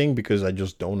everything because I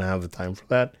just don't have the time for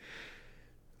that.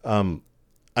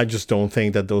 I just don't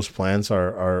think that those plans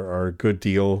are a good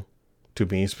deal to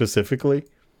me specifically.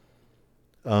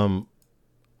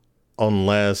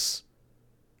 Unless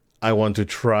I want to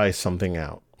try something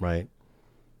out, right?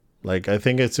 Like, I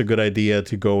think it's a good idea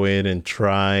to go in and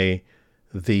try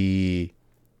the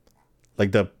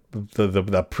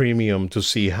premium to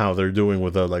see how they're doing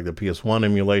with the PS1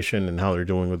 emulation and how they're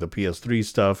doing with the PS3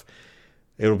 stuff.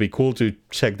 It'll be cool to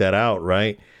check that out,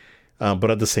 right?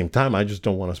 But at the same time, I just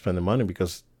don't want to spend the money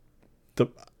because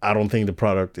I don't think the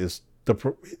product is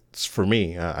it's for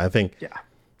me. I think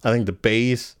the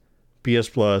base PS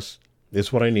Plus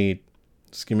is what I need.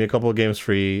 Just give me a couple of games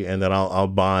free, and then I'll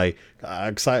buy.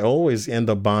 Because I always end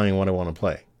up buying what I want to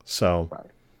play. So,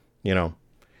 yeah,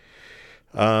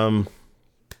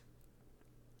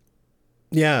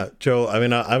 Joe. I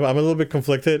mean, I'm a little bit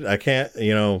conflicted. I can't,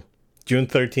 June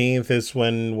 13th is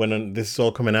when this is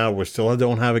all coming out. We still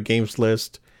don't have a games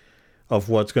list of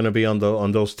what's going to be on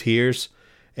those tiers,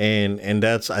 and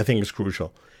that's, I think, is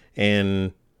crucial.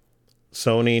 And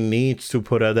Sony needs to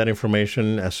put out that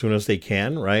information as soon as they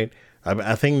can, right?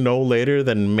 I think no later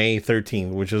than May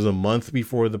 13th, which is a month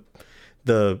before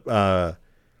the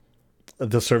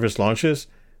service launches.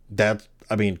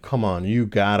 Come on, you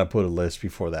gotta put a list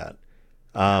before that.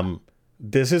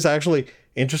 This is actually,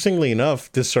 interestingly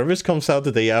enough, this service comes out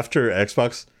the day after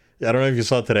Xbox. I don't know if you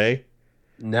saw it today.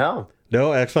 No,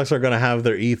 Xbox are gonna have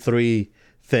their E3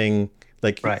 thing,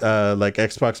 like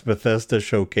Xbox Bethesda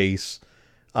showcase,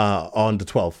 on June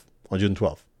 12th.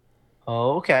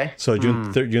 Oh, okay. So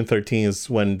June 13th is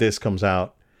when this comes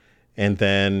out, and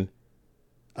then,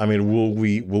 I mean, will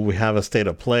we have a state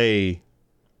of play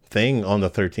thing on the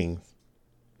 13th?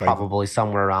 Like, Probably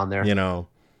somewhere around there. you know,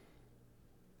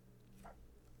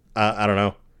 I don't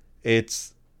know.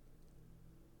 It's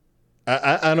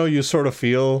I know you sort of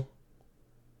feel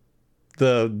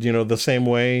the same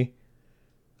way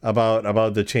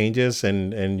about the changes,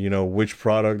 and which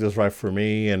product is right for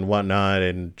me and whatnot,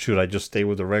 and should I just stay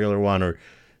with the regular one, or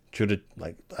should it,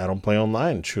 like, I don't play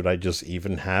online, should I just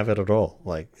even have it at all?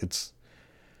 Like, it's,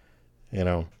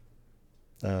 uh,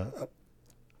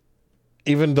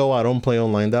 even though I don't play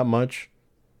online that much,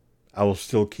 I will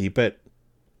still keep it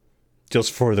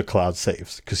just for the cloud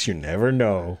saves, because you never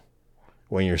know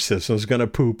when your system's gonna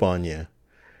poop on you.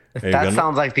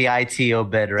 Sounds like the ITO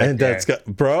bid right and there. That's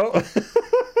bro.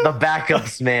 The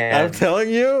backups, man. I'm telling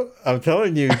you,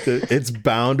 it's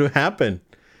bound to happen.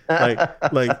 Like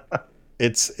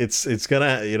it's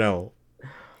gonna,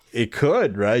 it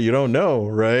could, right? You don't know,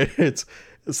 right? It's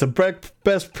the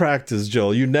best practice,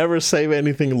 Joel. You never save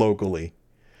anything locally.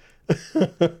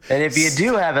 And if you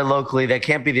do have it locally, that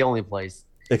can't be the only place.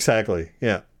 Exactly.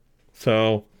 Yeah.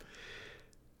 So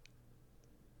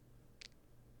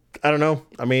I don't know.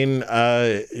 I mean,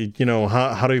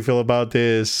 how do you feel about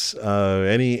this?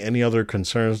 Any other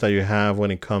concerns that you have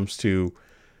when it comes to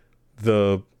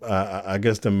the I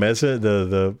guess the message,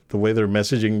 the way they're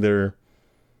messaging their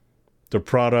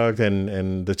product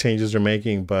and the changes they're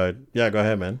making? But yeah, go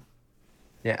ahead, man.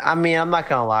 Yeah, I mean, I'm not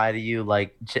gonna lie to you.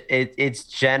 Like, it's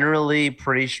generally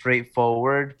pretty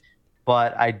straightforward,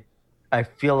 but I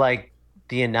feel like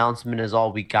the announcement is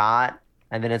all we got,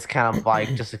 and then it's kind of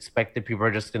like just expected. People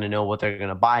are just gonna know what they're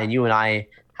gonna buy, and you and I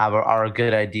have our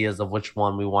good ideas of which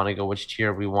one we want to go, which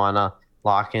tier we want to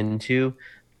lock into,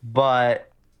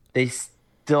 but they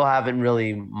still haven't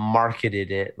really marketed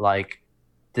it like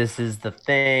this is the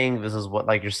thing. This is what,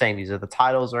 like you're saying, these are the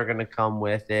titles that are gonna come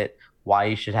with it. Why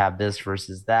you should have this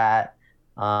versus that.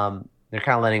 They're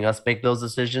kind of letting us make those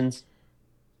decisions.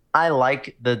 I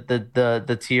like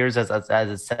the tiers as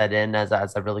it's set in, as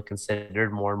I really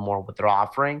considered more and more what they're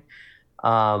offering.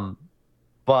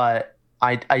 But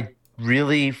I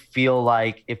really feel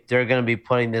like if they're going to be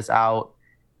putting this out,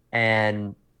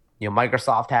 and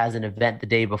Microsoft has an event the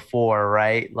day before,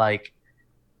 right? Like,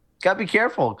 gotta be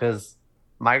careful, because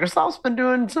Microsoft's been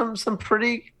doing some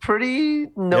pretty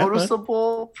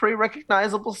noticeable, pretty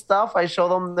recognizable stuff. I show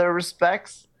them their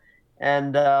respects,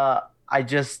 and I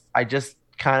just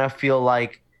kind of feel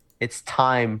like it's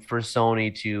time for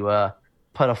Sony to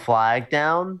put a flag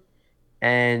down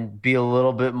and be a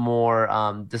little bit more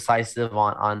decisive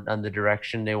on the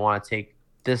direction they want to take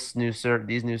these new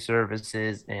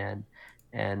services, and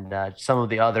some of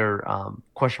the other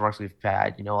question marks we've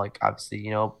had. Like, obviously,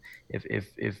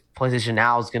 if PlayStation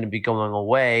Now is going to be going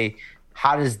away,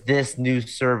 how does this new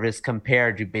service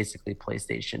compare to basically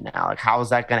PlayStation Now? Like, how is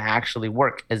that going to actually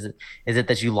work? Is it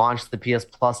that you launch the PS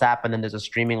Plus app and then there's a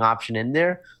streaming option in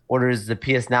there, or does the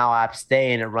PS Now app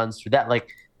stay and it runs through that? Like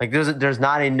there's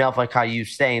not enough, like how you're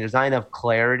saying, there's not enough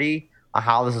clarity on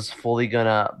how this is fully going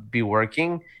to be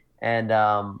working, and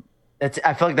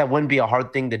I feel like that wouldn't be a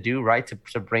hard thing to do, right?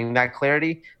 To bring that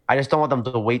clarity. I just don't want them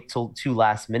to wait till too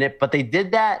last minute, but they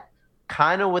did that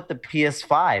kind of with the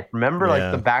PS5. Remember,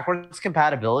 like the backwards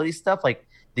compatibility stuff, like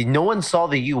no one saw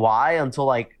the UI until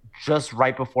like just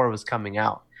right before it was coming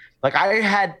out. Like, I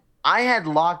had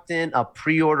locked in a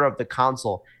pre-order of the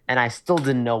console, and I still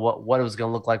didn't know what it was going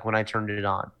to look like when I turned it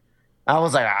on. I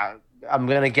was like, I'm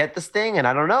going to get this thing, and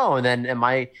I don't know. And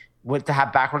then to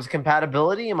have backwards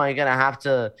compatibility, am I going to have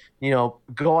to,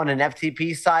 go on an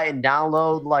FTP site and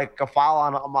download like a file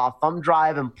on a thumb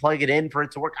drive and plug it in for it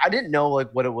to work? I didn't know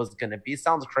like what it was going to be.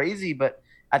 Sounds crazy, but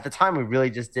at the time we really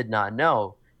just did not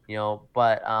know,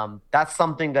 but that's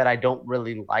something that I don't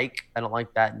really like. I don't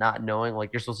like that, not knowing.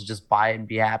 Like, you're supposed to just buy it and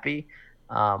be happy.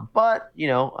 But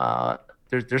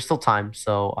there's still time.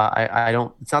 So I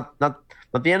don't, it's not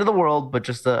the end of the world, but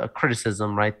just a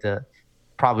criticism, right?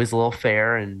 Probably is a little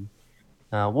fair, and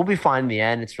we'll be fine in the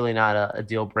end. It's really not a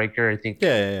deal breaker. I think.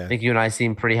 Yeah. I think you and I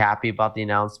seem pretty happy about the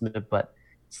announcement, but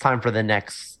it's time for the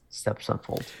next steps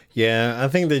unfold. Yeah, I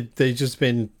think that they've just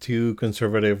been too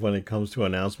conservative when it comes to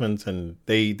announcements, and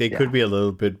they could be a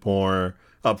little bit more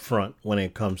upfront when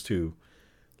it comes to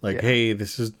like, hey,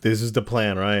 this is the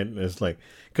plan, right? It's like,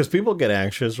 because people get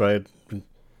anxious, right?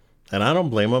 And I don't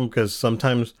blame them, because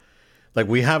sometimes, like,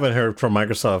 we haven't heard from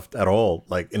Microsoft at all,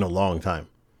 like, in a long time.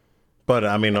 But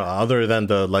I mean, other than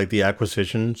the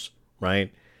acquisitions,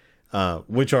 right?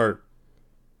 Which are,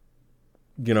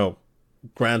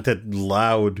 granted,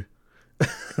 loud,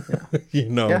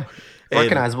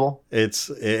 recognizable. It's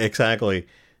exactly.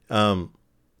 But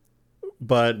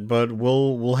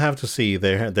we'll have to see.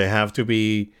 They have to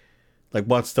be like,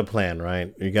 what's the plan,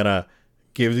 right? You gotta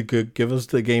give us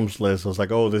the games list. It's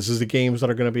like, oh, this is the games that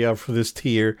are gonna be out for this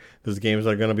tier. This is the games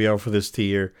that are gonna be out for this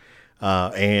tier.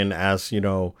 And as you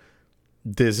know,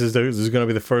 this is gonna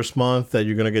be the first month that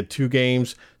you're gonna get 2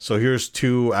 games. So here's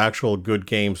 2 actual good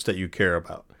games that you care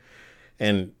about.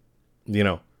 And you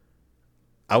know,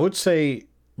 I would say,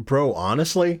 bro,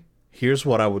 honestly, here's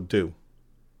what I would do.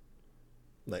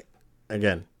 Like,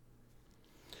 again,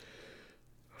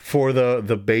 for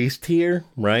the base tier,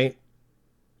 right?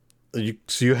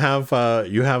 So you have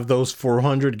those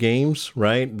 400 games,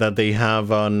 right? That they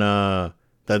have on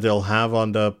that they'll have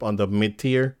on the mid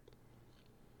tier.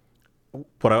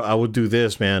 But I would do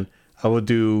this, man. I would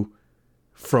do,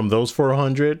 from those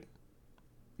 400,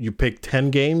 you pick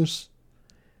 10 games,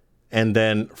 and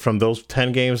then from those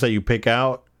 10 games that you pick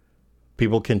out,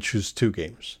 people can choose 2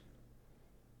 games.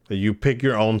 You pick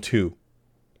your own 2.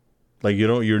 Like,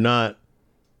 you're not,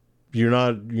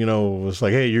 it's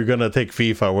like, hey, you're going to take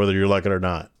FIFA whether you like it or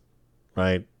not.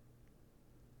 Right?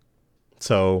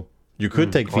 So you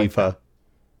could take FIFA,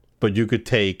 but you could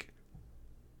take,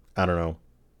 I don't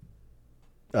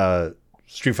know,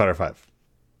 Street Fighter 5.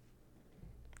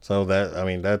 So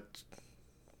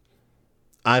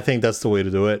I think that's the way to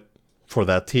do it for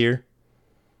that tier.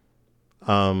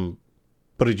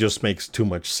 But it just makes too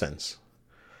much sense.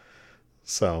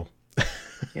 So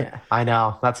yeah, I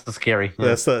know, that's the scary. Yeah.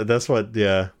 That's the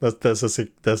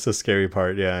scary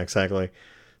part. Yeah, exactly.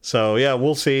 So yeah,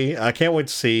 we'll see. I can't wait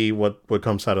to see what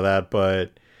comes out of that.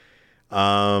 But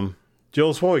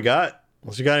Jules, what we got?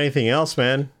 Unless you got anything else,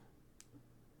 man.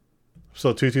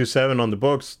 So 227 on the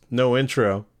books, no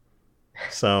intro.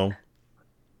 So,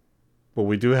 but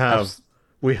we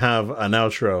have an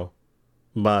outro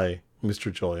by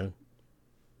Mr. Julian.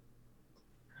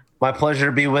 My pleasure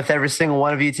to be with every single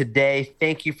one of you today.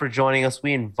 Thank you for joining us.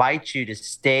 We invite you to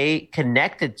stay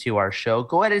connected to our show.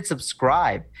 Go ahead and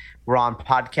subscribe. We're on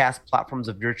podcast platforms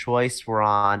of your choice. We're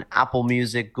on Apple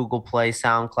Music, Google Play,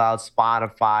 SoundCloud,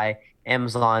 Spotify,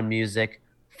 Amazon Music.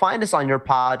 Find us on your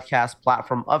podcast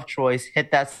platform of choice. Hit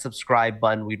that subscribe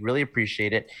button. We'd really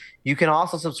appreciate it. You can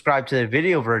also subscribe to the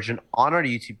video version on our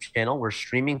YouTube channel. We're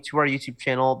streaming to our YouTube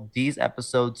channel these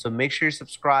episodes, so make sure you're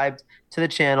subscribed to the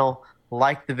channel.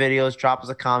 Like the videos, drop us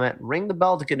a comment, ring the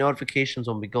bell to get notifications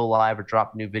when we go live or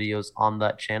drop new videos on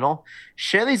that channel.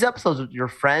 Share these episodes with your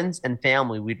friends and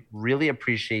family. We'd really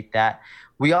appreciate that.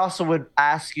 We also would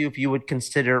ask you if you would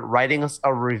consider writing us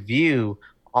a review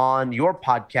on your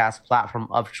podcast platform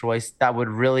of choice. That would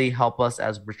really help us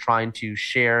as we're trying to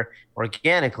share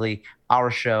organically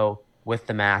our show with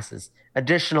the masses.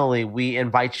 Additionally, we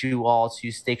invite you all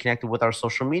to stay connected with our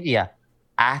social media.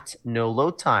 At No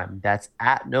Load Time. That's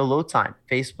at No Load Time.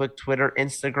 Facebook, Twitter,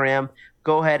 Instagram.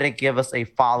 Go ahead and give us a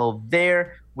follow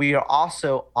there. We are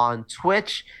also on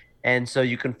Twitch, and so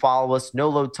you can follow us, No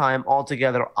Load Time, all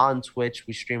together on Twitch.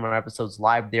 We stream our episodes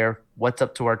live there. What's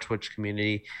up to our Twitch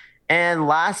community? And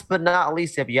last but not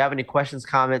least, if you have any questions,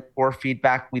 comment, or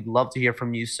feedback, we'd love to hear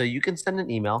from you. So you can send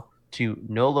an email to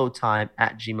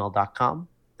noloadtime@gmail.com.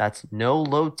 That's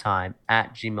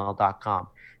noloadtime@gmail.com.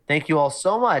 Thank you all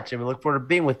so much, and we look forward to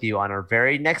being with you on our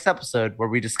very next episode where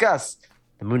we discuss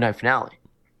the Moon Knight finale.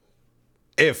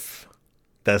 If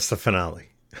that's the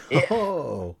finale. Yeah.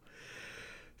 Oh.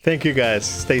 Thank you, guys.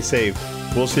 Stay safe.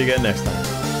 We'll see you again next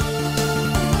time.